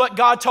doing what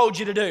God told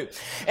you to do.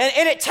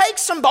 And it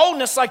takes some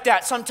boldness like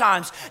that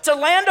sometimes to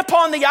land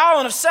upon the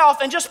island of self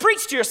and just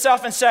preach to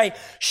yourself and say,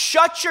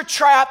 shut your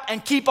trap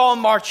and keep on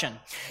marching.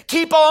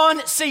 Keep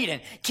on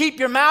seeding. Keep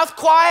your mouth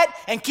quiet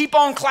and keep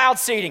on cloud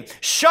seeding.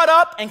 Shut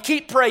up and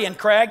keep praying,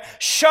 Craig.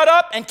 Shut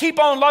up and keep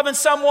on loving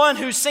someone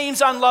who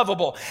seems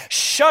unlovable.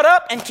 Shut Shut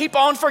up and keep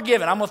on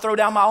forgiving. I'm going to throw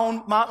down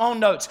my own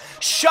notes.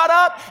 Shut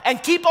up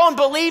and keep on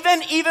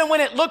believing even when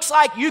it looks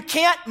like you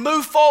can't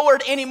move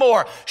forward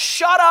anymore.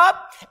 Shut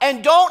up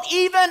and don't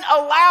even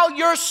allow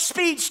your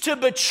speech to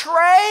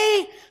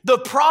betray the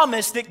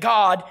promise that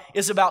God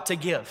is about to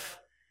give.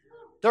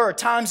 There are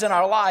times in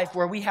our life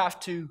where we have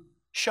to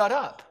shut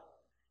up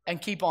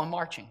and keep on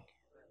marching.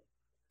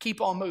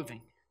 Keep on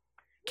moving.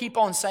 Keep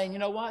on saying, you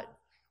know what?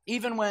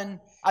 Even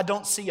when I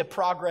don't see a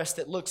progress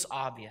that looks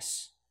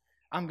obvious,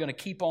 I'm going to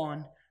keep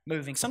on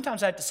moving.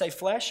 Sometimes I have to say,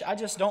 flesh, I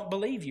just don't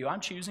believe you.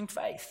 I'm choosing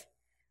faith.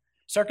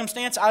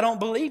 Circumstance, I don't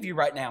believe you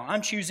right now.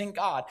 I'm choosing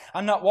God.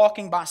 I'm not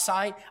walking by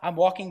sight. I'm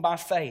walking by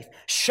faith.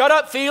 Shut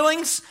up,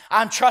 feelings.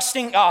 I'm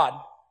trusting God.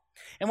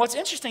 And what's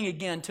interesting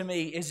again to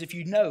me is if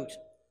you note,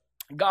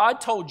 God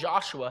told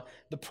Joshua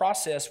the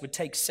process would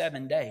take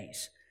 7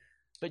 days.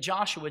 But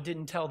Joshua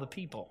didn't tell the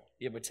people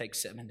it would take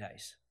 7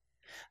 days.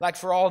 Like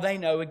for all they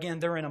know,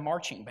 again, they're in a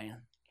marching band.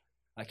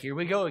 Like here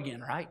we go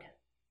again, right?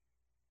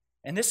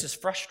 And this is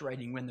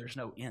frustrating when there's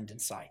no end in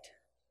sight.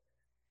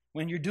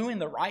 When you're doing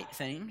the right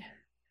thing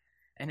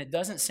and it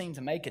doesn't seem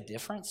to make a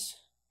difference,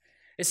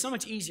 it's so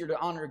much easier to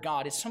honor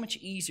God. It's so much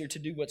easier to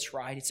do what's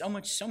right. It's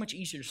so much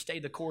easier to stay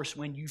the course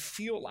when you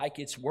feel like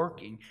it's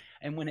working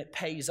and when it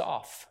pays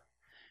off.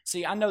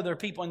 See, I know there are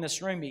people in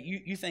this room that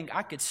you think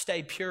I could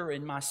stay pure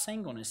in my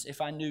singleness if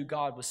I knew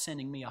God was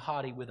sending me a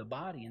hottie with a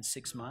body in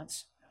 6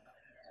 months.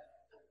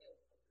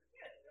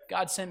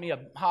 God sent me a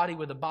hottie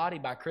with a body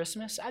by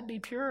Christmas, I'd be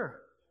pure.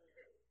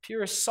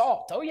 Pure as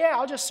salt. Oh yeah,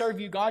 I'll just serve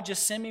you, God.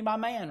 Just send me my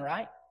man,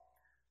 right?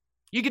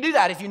 You could do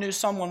that if you knew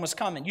someone was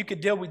coming. You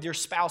could deal with your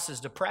spouse's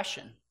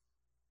depression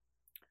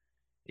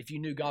if you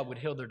knew God would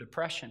heal their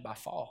depression by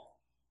fall.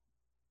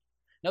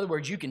 In other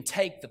words, you can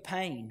take the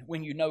pain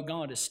when you know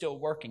God is still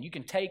working. You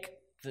can take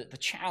the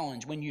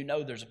challenge when you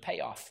know there's a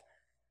payoff.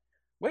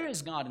 Where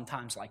is God in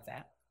times like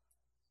that?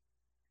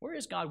 Where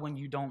is God when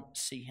you don't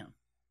see Him?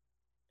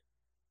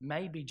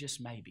 Maybe, just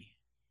maybe,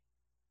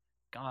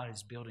 God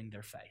is building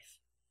their faith.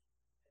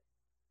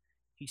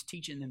 He's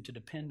teaching them to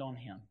depend on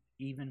Him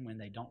even when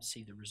they don't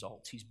see the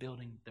results. He's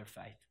building their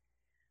faith.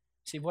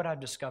 See, what I've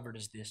discovered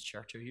is this,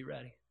 church. Are you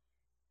ready?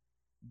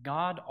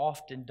 God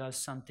often does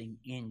something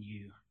in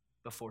you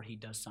before He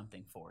does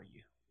something for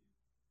you.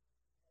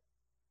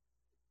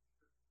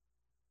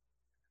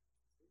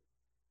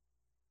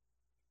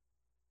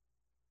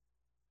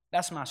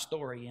 That's my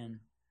story in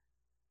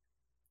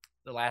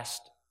the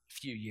last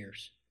few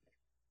years.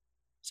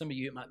 Some of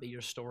you, it might be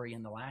your story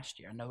in the last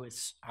year. I know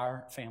it's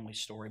our family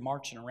story,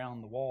 marching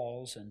around the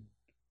walls and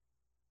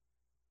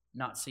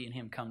not seeing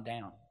Him come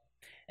down.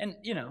 And,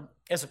 you know,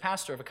 as a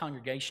pastor of a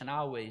congregation, I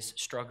always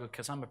struggle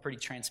because I'm a pretty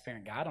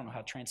transparent guy. I don't know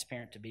how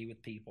transparent to be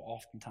with people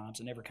oftentimes.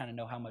 I never kind of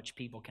know how much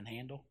people can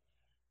handle.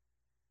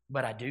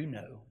 But I do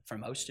know for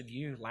most of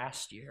you,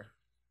 last year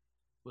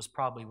was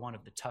probably one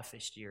of the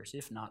toughest years,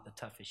 if not the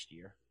toughest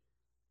year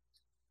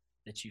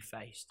that you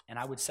faced. And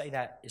I would say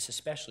that is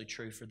especially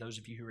true for those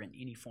of you who are in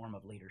any form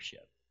of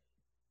leadership.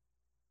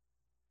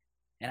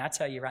 And I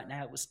tell you right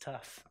now, it was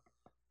tough.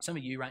 Some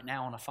of you right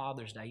now on a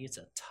Father's Day, it's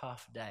a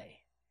tough day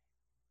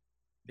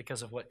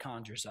because of what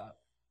conjures up.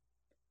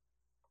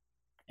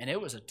 And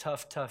it was a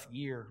tough, tough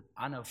year,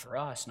 I know for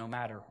us, no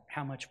matter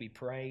how much we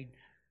prayed,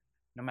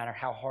 no matter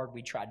how hard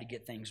we tried to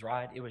get things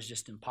right, it was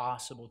just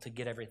impossible to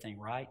get everything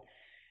right.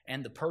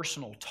 And the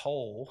personal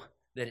toll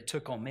that it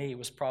took on me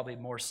was probably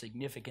more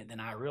significant than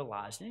I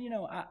realized. And, you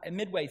know,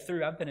 midway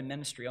through, I've been in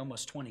ministry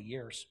almost 20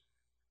 years.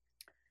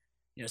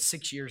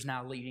 6 years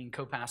now leading,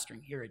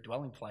 co-pastoring here at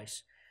Dwelling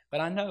Place. But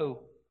I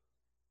know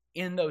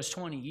in those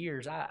 20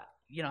 years,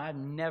 I've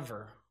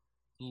never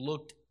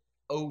looked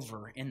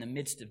over in the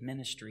midst of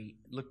ministry,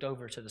 looked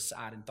over to the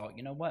side and thought,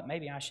 you know what,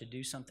 maybe I should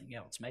do something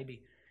else.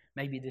 Maybe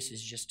this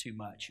is just too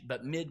much.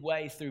 But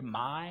midway through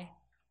my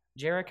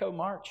Jericho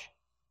march,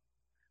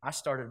 I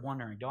started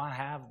wondering, do I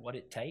have what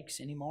it takes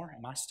anymore?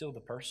 Am I still the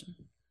person?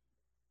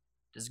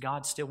 Does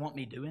God still want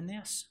me doing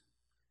this?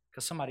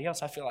 Because somebody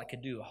else I feel like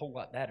could do a whole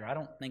lot better. I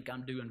don't think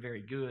I'm doing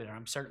very good, or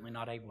I'm certainly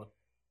not able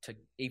to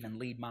even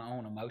lead my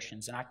own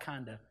emotions. And I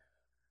kind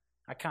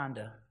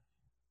of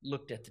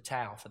looked at the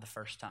towel for the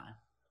first time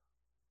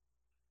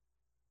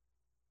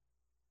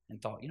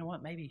and thought, you know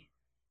what, maybe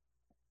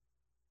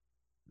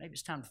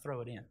it's time to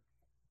throw it in.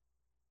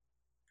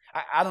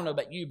 I don't know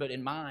about you, but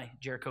in my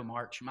Jericho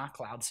March, my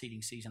cloud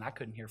seeding season, I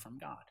couldn't hear from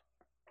God.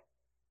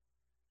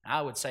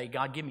 I would say,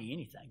 God, give me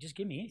anything. Just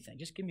give me anything.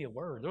 Just give me a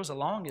word. There was the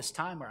longest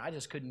time where I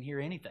just couldn't hear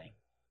anything.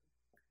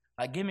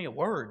 Like, give me a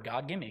word,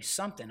 God. Give me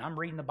something. I'm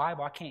reading the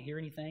Bible. I can't hear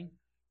anything.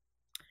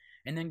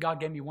 And then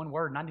God gave me one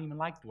word, and I didn't even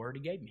like the word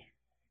He gave me.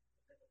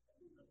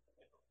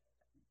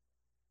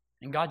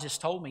 And God just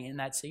told me in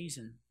that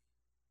season,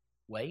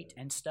 wait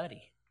and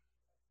study.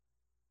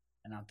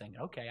 And I'm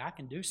thinking, okay, I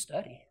can do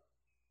study.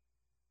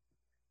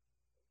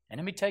 And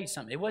let me tell you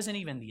something. It wasn't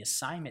even the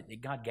assignment that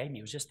God gave me.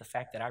 It was just the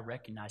fact that I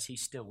recognized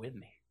He's still with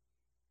me.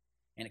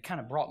 And it kind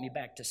of brought me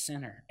back to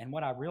center. And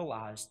what I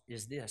realized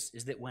is this,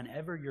 is that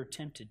whenever you're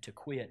tempted to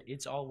quit,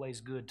 it's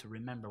always good to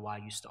remember why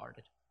you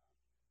started.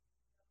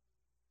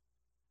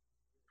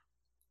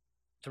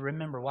 to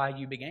remember why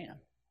you began.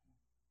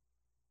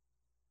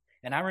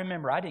 And I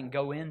remember I didn't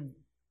go into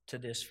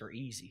this for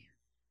easy.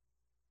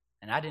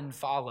 And I didn't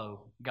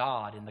follow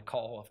God in the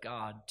call of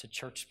God to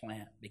church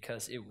plant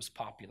because it was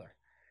popular.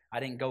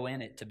 I didn't go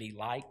in it to be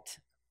liked.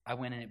 I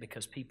went in it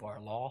because people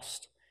are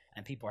lost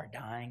and people are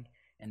dying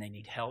and they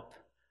need help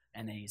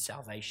and they need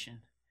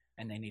salvation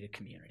and they need a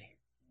community.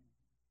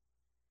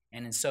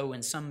 And so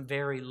in some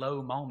very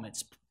low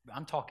moments,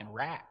 I'm talking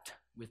racked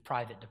with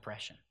private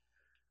depression,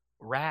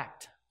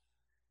 racked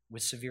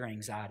with severe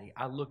anxiety,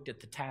 I looked at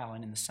the towel,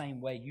 and in the same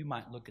way you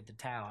might look at the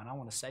towel, and I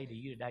want to say to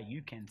you today,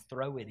 you can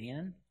throw it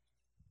in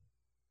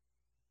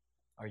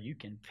or you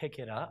can pick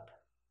it up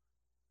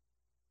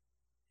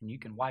and you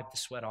can wipe the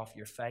sweat off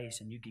your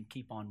face and you can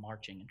keep on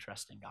marching and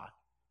trusting God.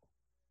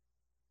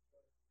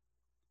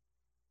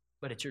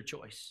 But it's your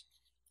choice.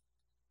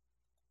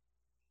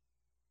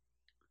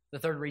 The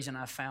third reason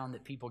I've found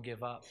that people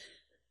give up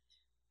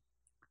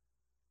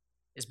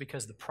is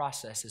because the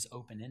process is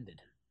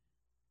open-ended.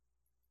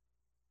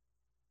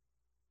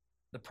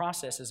 The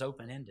process is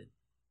open-ended.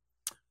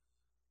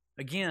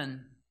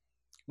 Again,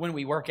 when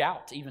we work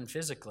out, even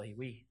physically,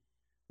 we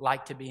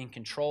like to be in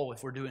control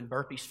if we're doing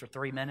burpees for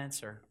 3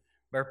 minutes or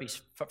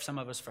burpees, for some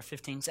of us, for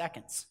 15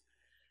 seconds.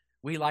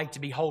 We like to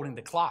be holding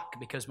the clock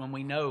because when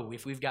we know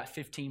if we've got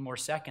 15 more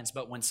seconds,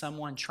 but when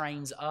someone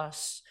trains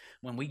us,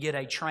 when we get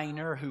a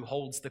trainer who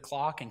holds the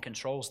clock and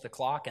controls the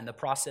clock and the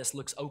process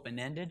looks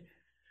open-ended,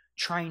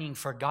 training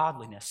for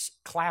godliness,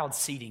 cloud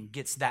seeding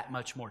gets that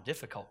much more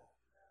difficult.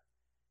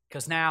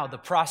 Because now the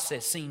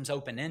process seems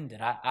open-ended.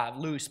 I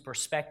lose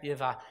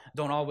perspective. I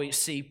don't always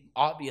see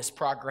obvious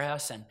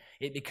progress, and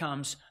it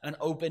becomes an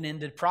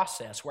open-ended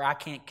process where I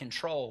can't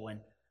control. And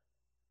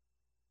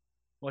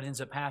what ends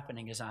up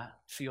happening is I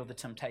feel the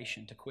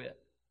temptation to quit.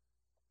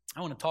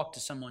 I want to talk to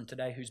someone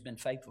today who's been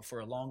faithful for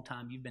a long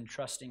time. You've been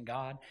trusting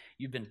God,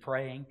 you've been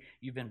praying,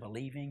 you've been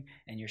believing,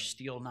 and you're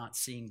still not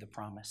seeing the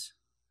promise.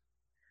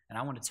 And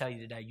I want to tell you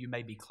today, you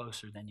may be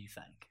closer than you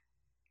think.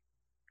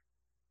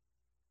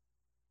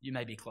 You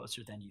may be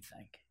closer than you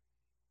think.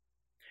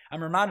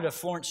 I'm reminded of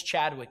Florence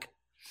Chadwick.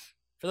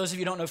 For those of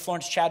you who don't know,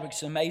 Florence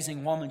Chadwick's an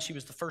amazing woman. She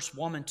was the first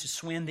woman to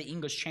swim the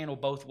English Channel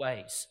both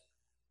ways.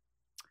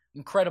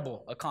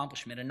 Incredible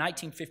accomplishment. In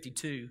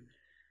 1952,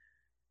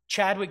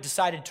 Chadwick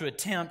decided to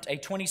attempt a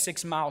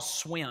 26-mile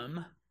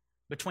swim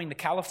between the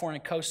California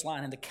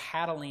coastline and the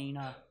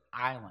Catalina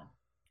Island.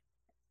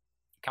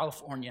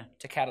 California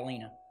to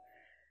Catalina.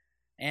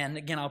 And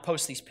again, I'll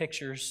post these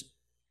pictures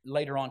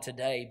later on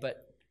today,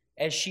 but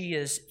as she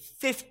is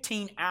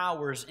 15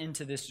 hours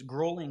into this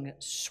grueling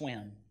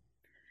swim,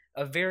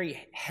 a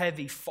very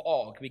heavy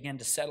fog began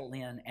to settle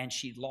in, and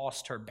she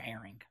lost her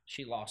bearing.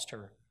 She lost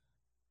her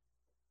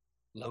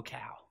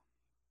locale.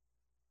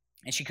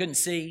 And she couldn't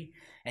see,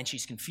 and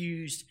she's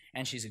confused,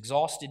 and she's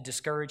exhausted,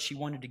 discouraged. She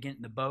wanted to get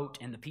in the boat,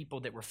 and the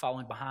people that were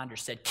following behind her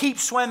said, "Keep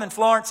swimming,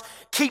 Florence.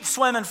 Keep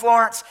swimming,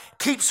 Florence.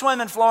 Keep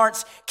swimming,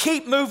 Florence.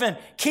 Keep moving.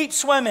 Keep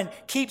swimming.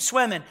 Keep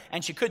swimming."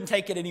 And she couldn't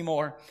take it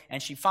anymore,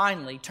 and she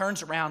finally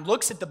turns around,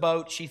 looks at the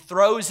boat, she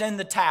throws in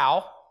the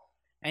towel,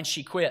 and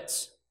she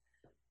quits.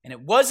 And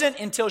it wasn't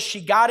until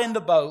she got in the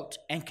boat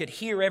and could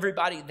hear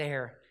everybody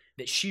there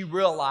that she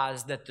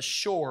realized that the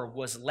shore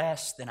was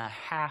less than a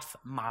half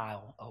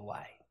mile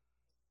away.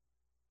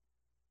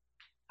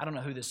 I don't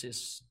know who this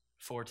is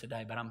for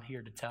today, but I'm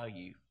here to tell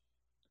you,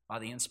 by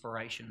the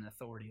inspiration and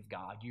authority of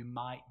God, you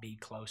might be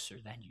closer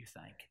than you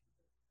think.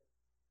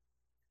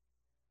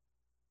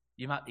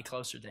 You might be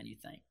closer than you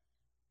think.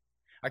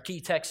 Our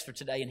key text for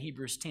today in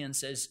Hebrews 10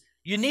 says,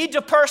 you need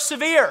to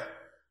persevere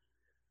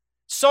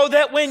so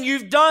that when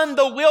you've done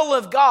the will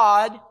of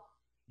God,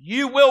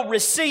 you will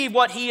receive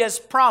what He has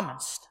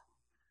promised.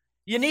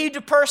 You need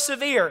to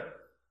persevere.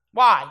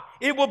 Why?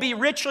 It will be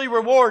richly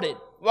rewarded.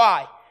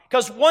 Why?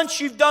 Because once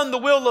you've done the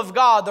will of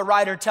God, the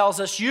writer tells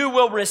us, you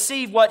will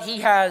receive what He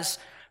has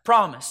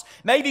promised.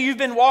 Maybe you've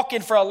been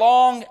walking for a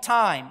long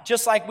time,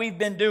 just like we've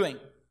been doing.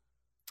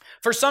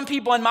 For some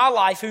people in my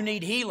life who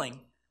need healing,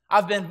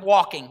 I've been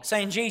walking,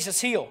 saying, Jesus,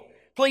 heal.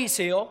 Please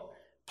heal.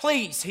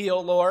 Please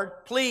heal,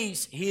 Lord.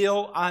 Please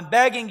heal. I'm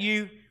begging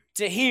you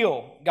to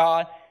heal,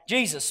 God.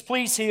 Jesus,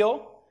 please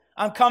heal.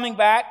 I'm coming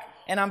back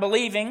and I'm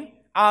believing.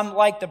 I'm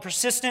like the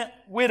persistent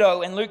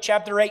widow in Luke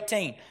chapter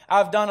 18.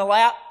 I've done a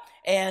lap.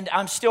 And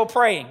I'm still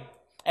praying,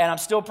 and I'm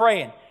still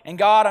praying. And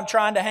God, I'm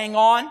trying to hang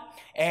on,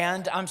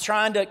 and I'm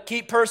trying to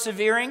keep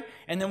persevering.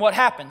 And then what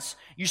happens?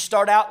 You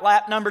start out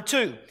lap number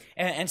 2.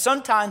 And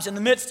sometimes in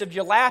the midst of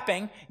your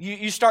lapping,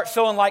 you start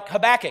feeling like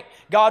Habakkuk.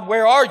 God,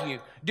 where are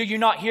you? Do you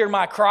not hear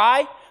my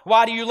cry?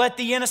 Why do you let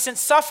the innocent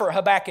suffer,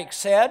 Habakkuk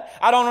said.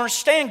 I don't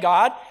understand,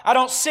 God. I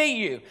don't see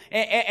you.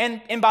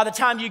 And by the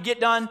time you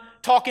get done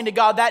talking to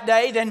God that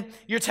day, then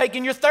you're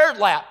taking your 3rd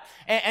lap.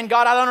 And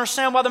God, I don't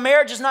understand why the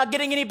marriage is not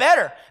getting any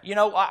better. You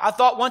know, I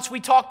thought once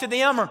we talked to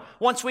them or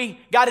once we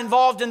got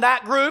involved in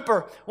that group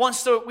or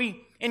once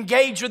we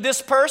engaged with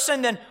this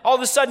person, then all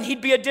of a sudden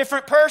he'd be a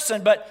different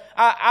person. But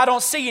I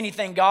don't see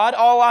anything, God.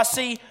 All I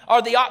see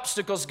are the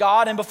obstacles,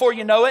 God. And before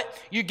you know it,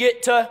 you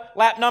get to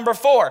lap number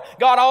 4.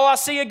 God, all I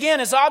see again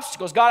is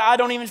obstacles. God, I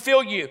don't even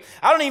feel you.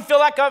 I don't even feel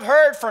like I've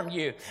heard from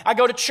you. I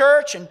go to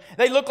church and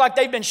they look like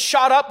they've been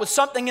shot up with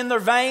something in their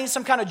veins,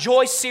 some kind of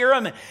joy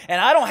serum.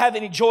 And I don't have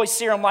any joy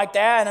serum like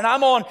that. And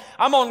I'm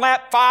on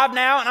lap 5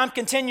 now, and I'm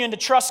continuing to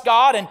trust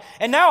God.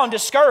 And now I'm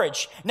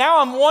discouraged.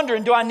 Now I'm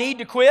wondering, do I need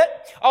to quit?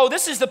 Oh,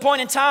 this is the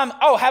point in time.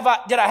 Oh,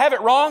 did I have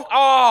it wrong?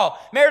 Oh,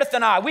 Meredith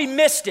and I, we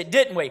missed it,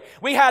 didn't we?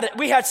 We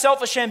had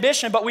selfish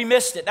ambition, but we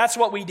missed it. That's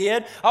what we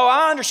did. Oh,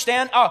 I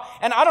understand. Oh,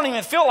 and I don't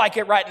even feel like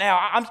it right now.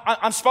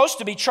 I'm supposed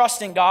to be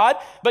trusting God,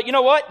 but you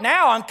know what?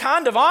 Now I'm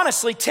kind of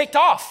honestly ticked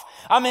off.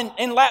 I'm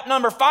in lap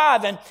number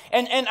 5, and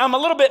I'm a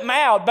little bit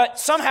mad, but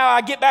somehow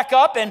I get back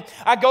up and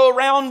I go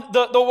around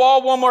the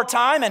wall one more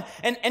time,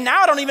 and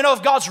now I don't even know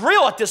if God's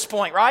real at this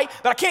point, right?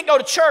 But I can't go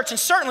to church and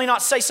certainly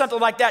not say something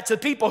like that to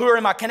people who are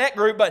in my Connect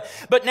group,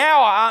 but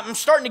now I'm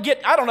starting to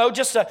get, I don't know,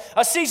 just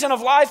a season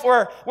of life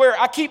where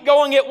I keep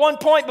going at one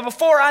point, but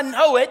before I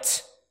know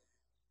it,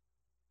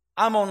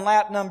 I'm on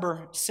lap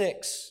number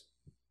 6.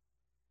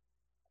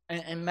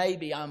 And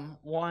maybe I'm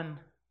one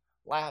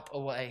lap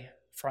away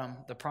from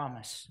the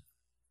promise.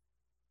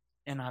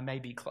 And I may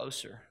be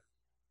closer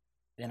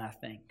than I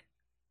think.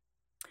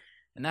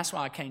 And that's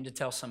why I came to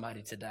tell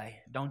somebody today,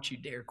 don't you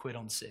dare quit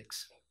on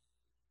 6.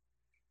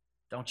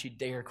 Don't you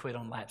dare quit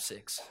on lap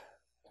 6.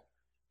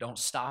 Don't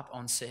stop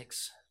on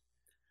 6.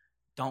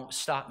 Don't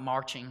stop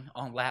marching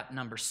on lap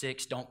number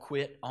 6. Don't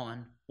quit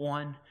on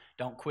 1.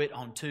 Don't quit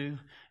on 2.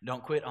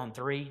 Don't quit on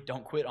 3.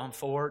 Don't quit on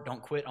 4.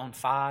 Don't quit on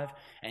 5.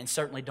 And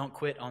certainly don't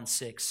quit on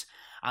 6.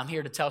 I'm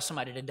here to tell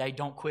somebody today,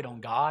 don't quit on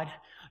God.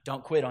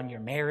 Don't quit on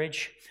your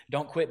marriage.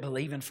 Don't quit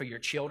believing for your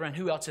children.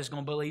 Who else is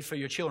going to believe for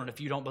your children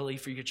if you don't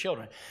believe for your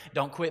children?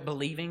 Don't quit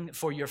believing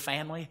for your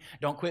family.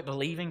 Don't quit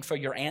believing for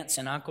your aunts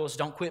and uncles.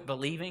 Don't quit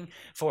believing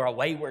for a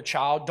wayward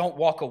child. Don't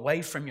walk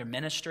away from your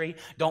ministry.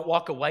 Don't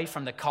walk away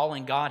from the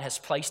calling God has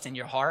placed in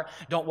your heart.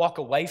 Don't walk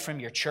away from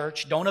your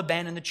church. Don't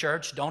abandon the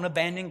church. Don't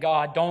abandon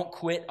God. Don't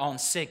quit on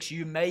 6.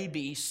 You may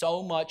be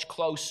so much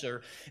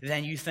closer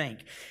than you think.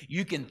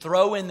 You can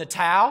throw in the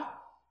towel,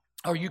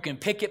 or you can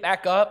pick it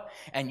back up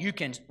and you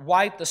can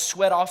wipe the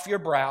sweat off your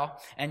brow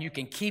and you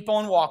can keep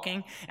on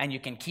walking and you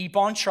can keep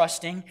on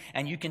trusting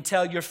and you can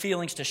tell your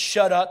feelings to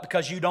shut up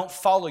because you don't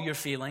follow your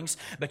feelings,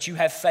 but you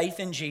have faith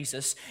in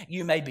Jesus.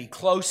 You may be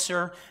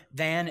closer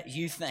than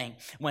you think.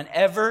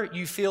 Whenever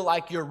you feel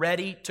like you're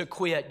ready to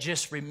quit,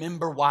 just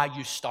remember why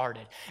you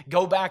started.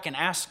 Go back and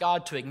ask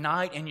God to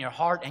ignite in your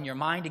heart and your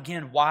mind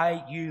again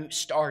why you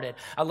started.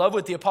 I love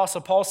what the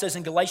Apostle Paul says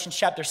in Galatians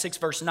chapter 6,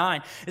 verse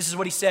 9. This is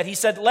what he said. He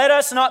said, let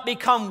us not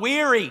become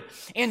weary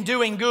in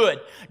doing good.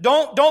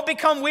 Don't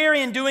become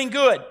weary in doing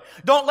good.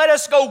 Don't let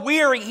us go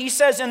weary, he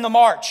says, in the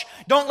march.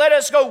 Don't let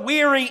us go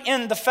weary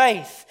in the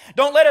faith.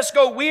 Don't let us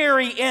go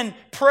weary in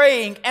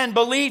praying and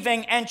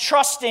believing and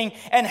trusting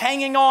and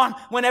hanging on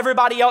when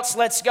everybody else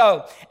lets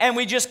go. And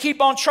we just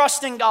keep on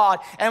trusting God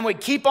and we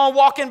keep on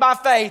walking by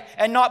faith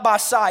and not by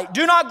sight.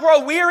 Do not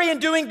grow weary in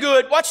doing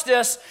good. Watch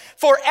this.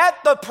 For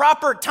at the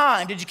proper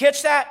time, did you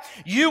catch that?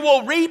 You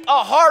will reap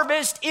a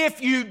harvest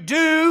if you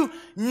do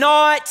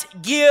not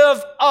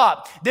give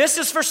up. This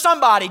is for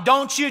somebody.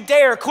 Don't you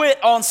dare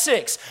quit on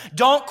 6.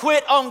 Don't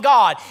quit on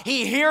God.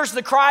 He hears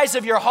the cries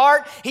of your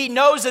heart. He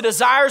knows the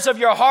desires of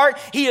your heart.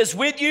 He is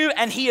with you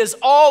and He is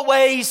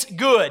always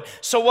good.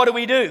 So what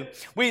do?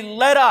 We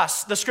let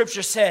us, the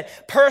scripture said,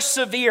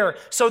 persevere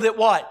so that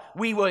what?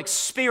 We will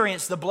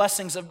experience the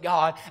blessings of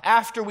God.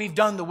 After we've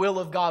done the will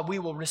of God, we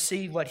will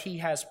receive what He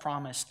has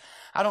promised.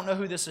 I don't know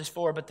who this is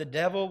for, but the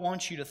devil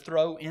wants you to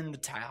throw in the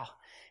towel.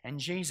 And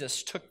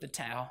Jesus took the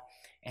towel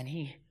and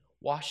He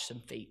washed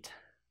some feet.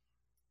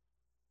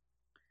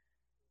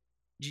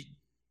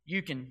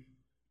 You can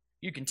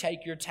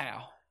take your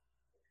towel.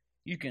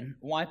 You can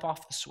wipe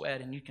off the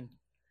sweat and you can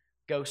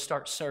go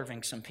start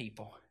serving some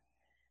people.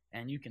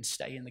 And you can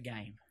stay in the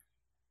game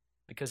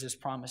because His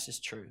promise is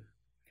true.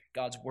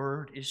 God's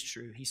word is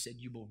true. He said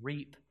you will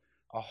reap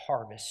a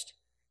harvest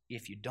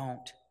if you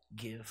don't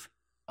give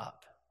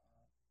up.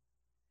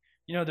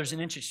 You know, there's an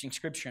interesting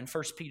scripture in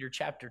 1 Peter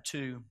chapter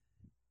 2,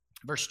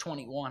 verse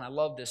 21. I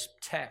love this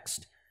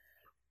text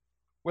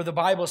where the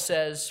Bible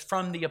says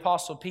from the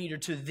Apostle Peter,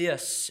 to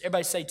this,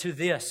 everybody say, to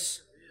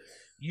this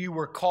you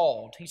were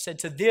called. He said,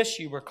 to this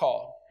you were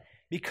called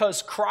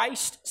because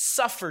Christ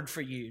suffered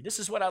for you. This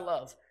is what I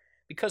love.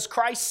 Because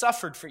Christ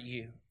suffered for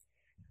you,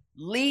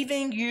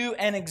 leaving you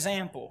an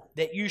example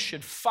that you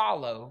should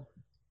follow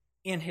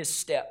in His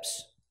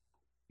steps.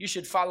 You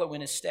should follow in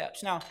His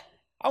steps. Now,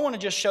 I want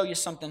to just show you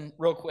something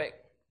real quick.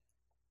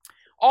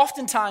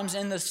 Oftentimes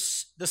in the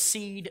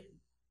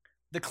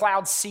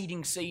cloud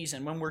seeding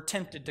season, when we're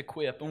tempted to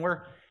quit, when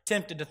we're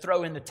tempted to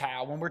throw in the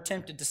towel, when we're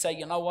tempted to say,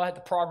 you know what,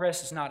 the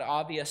progress is not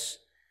obvious.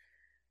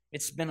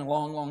 It's been a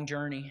long, long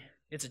journey.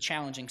 It's a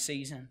challenging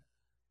season.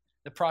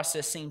 The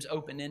process seems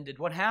open-ended.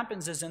 What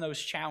happens is in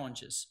those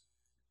challenges,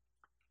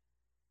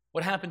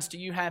 what happens to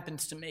you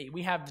happens to me.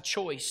 We have the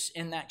choice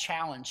in that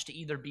challenge to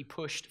either be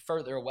pushed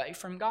further away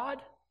from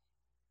God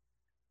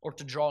or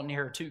to draw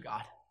nearer to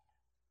God.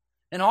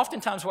 And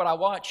oftentimes what I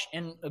watch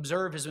and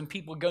observe is when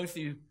people go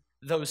through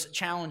those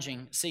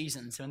challenging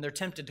seasons and they're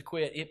tempted to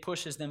quit, it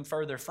pushes them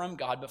further from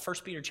God. But 1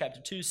 Peter chapter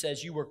 2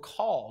 says you were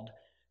called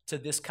to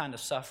this kind of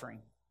suffering.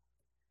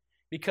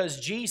 Because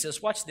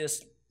Jesus, watch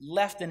this,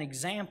 left an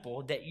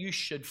example that you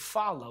should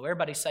follow.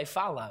 Everybody say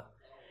follow.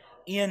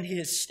 In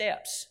his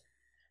steps.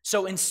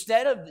 So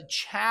instead of the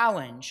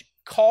challenge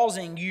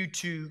causing you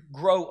to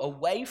grow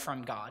away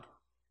from God,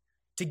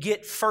 to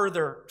get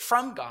further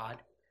from God,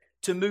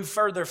 to move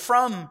further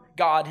from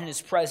God and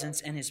his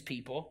presence and his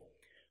people,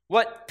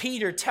 what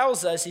Peter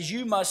tells us is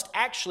you must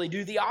actually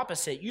do the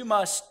opposite. You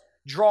must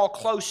draw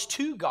close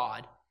to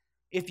God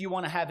if you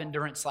want to have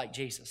endurance like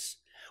Jesus.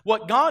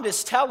 What God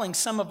is telling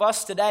some of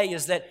us today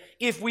is that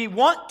if we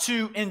want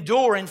to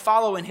endure and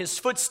follow in his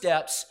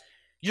footsteps,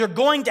 you're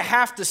going to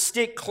have to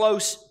stick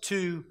close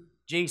to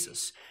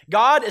Jesus.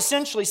 God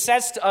essentially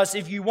says to us,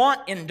 if you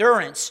want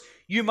endurance,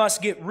 you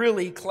must get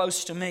really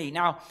close to me.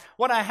 Now,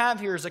 what I have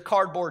here is a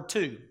cardboard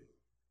tube.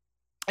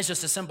 It's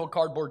just a simple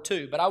cardboard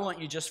tube, but I want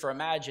you just for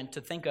imagine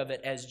to think of it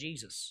as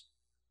Jesus.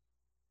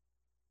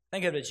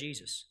 Think of it as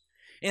Jesus.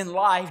 In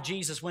life,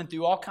 Jesus went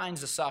through all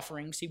kinds of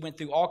sufferings. He went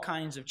through all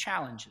kinds of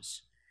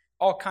challenges,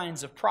 all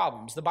kinds of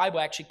problems. The Bible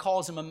actually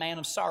calls him a man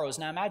of sorrows.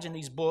 Now imagine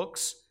these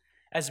books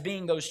as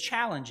being those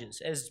challenges,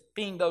 as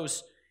being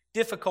those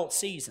difficult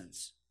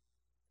seasons.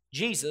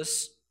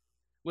 Jesus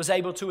was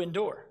able to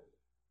endure.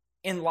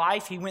 In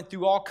life, he went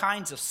through all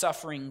kinds of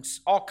sufferings,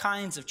 all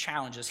kinds of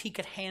challenges. He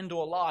could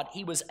handle a lot.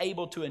 He was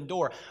able to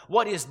endure.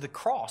 What is the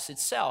cross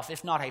itself,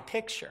 if not a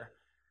picture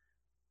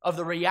of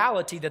the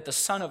reality that the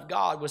Son of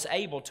God was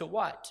able to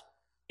what?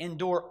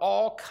 Endure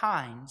all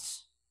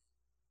kinds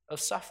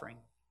of suffering,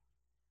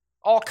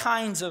 all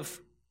kinds of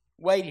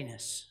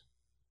weightiness.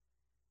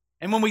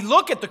 And when we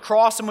look at the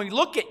cross and we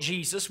look at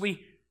Jesus,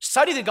 we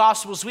study the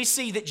Gospels, we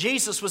see that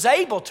Jesus was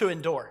able to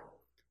endure.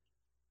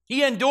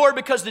 He endured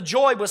because the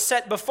joy was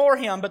set before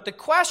him. But the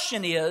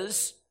question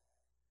is,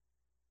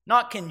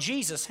 not can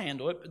Jesus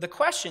handle it, but the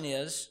question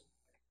is,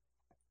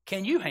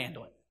 can you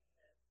handle it?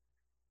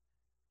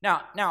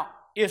 Now,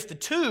 if the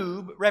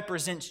tube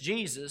represents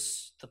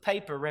Jesus, the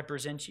paper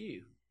represents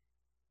you.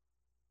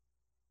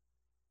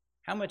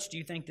 How much do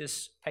you think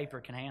this paper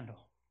can handle?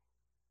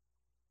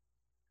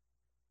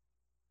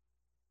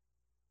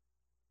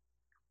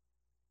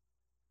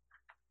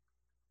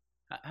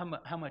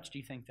 How much do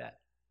you think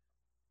that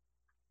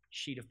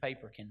sheet of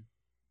paper can?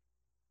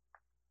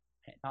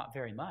 Not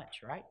very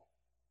much, right?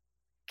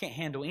 Can't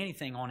handle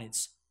anything on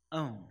its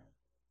own.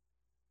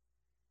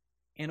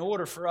 In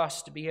order for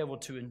us to be able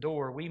to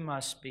endure, we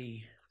must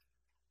be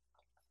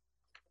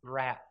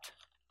wrapped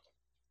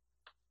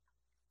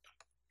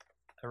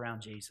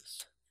around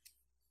Jesus.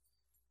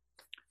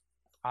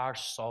 Our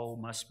soul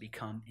must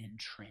become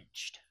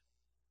entrenched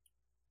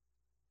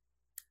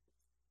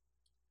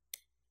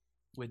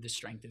with the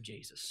strength of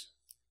Jesus,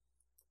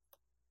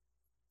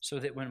 so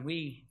that when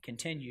we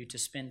continue to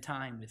spend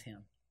time with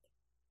him,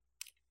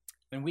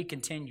 when we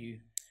continue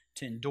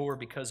to endure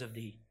because of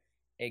the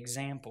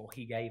example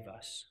he gave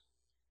us,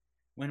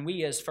 when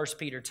we, as 1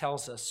 Peter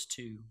tells us,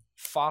 to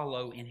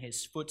follow in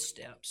his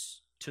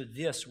footsteps, to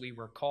this we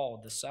were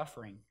called, the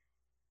suffering,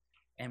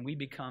 and we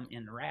become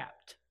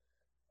enwrapped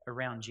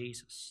around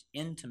Jesus,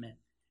 intimate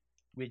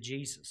with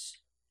Jesus.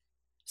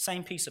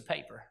 Same piece of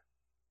paper.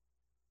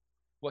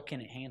 What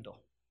can it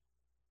handle?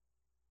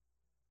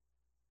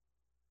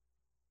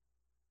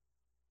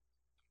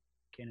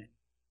 Can it?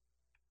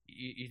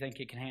 You think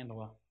it can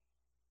handle a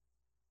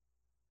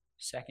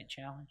second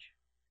challenge?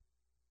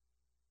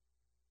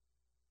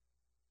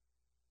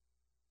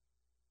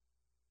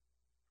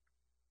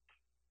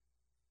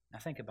 Now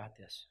think about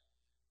this.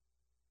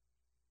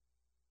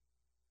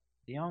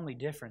 The only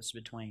difference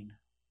between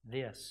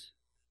this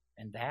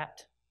and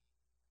that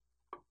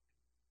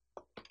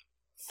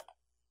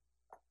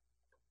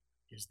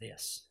is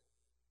this.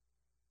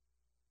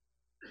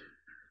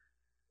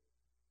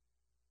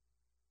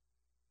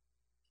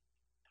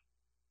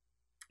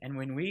 And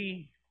when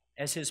we,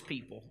 as his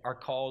people, are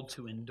called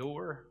to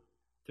endure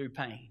through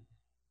pain,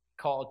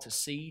 called to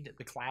seed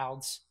the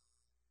clouds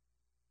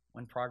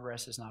when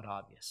progress is not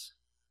obvious,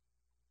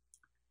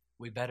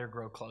 we better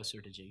grow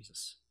closer to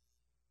Jesus.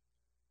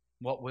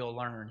 What we'll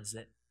learn is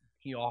that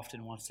he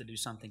often wants to do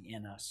something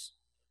in us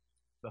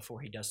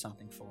before he does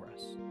something for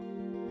us.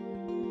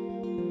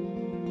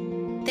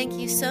 Thank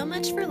you so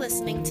much for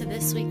listening to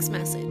this week's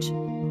message.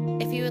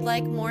 If you would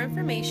like more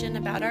information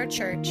about our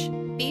church,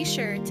 be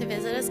sure to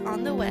visit us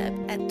on the web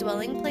at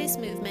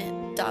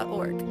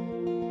dwellingplacemovement.org.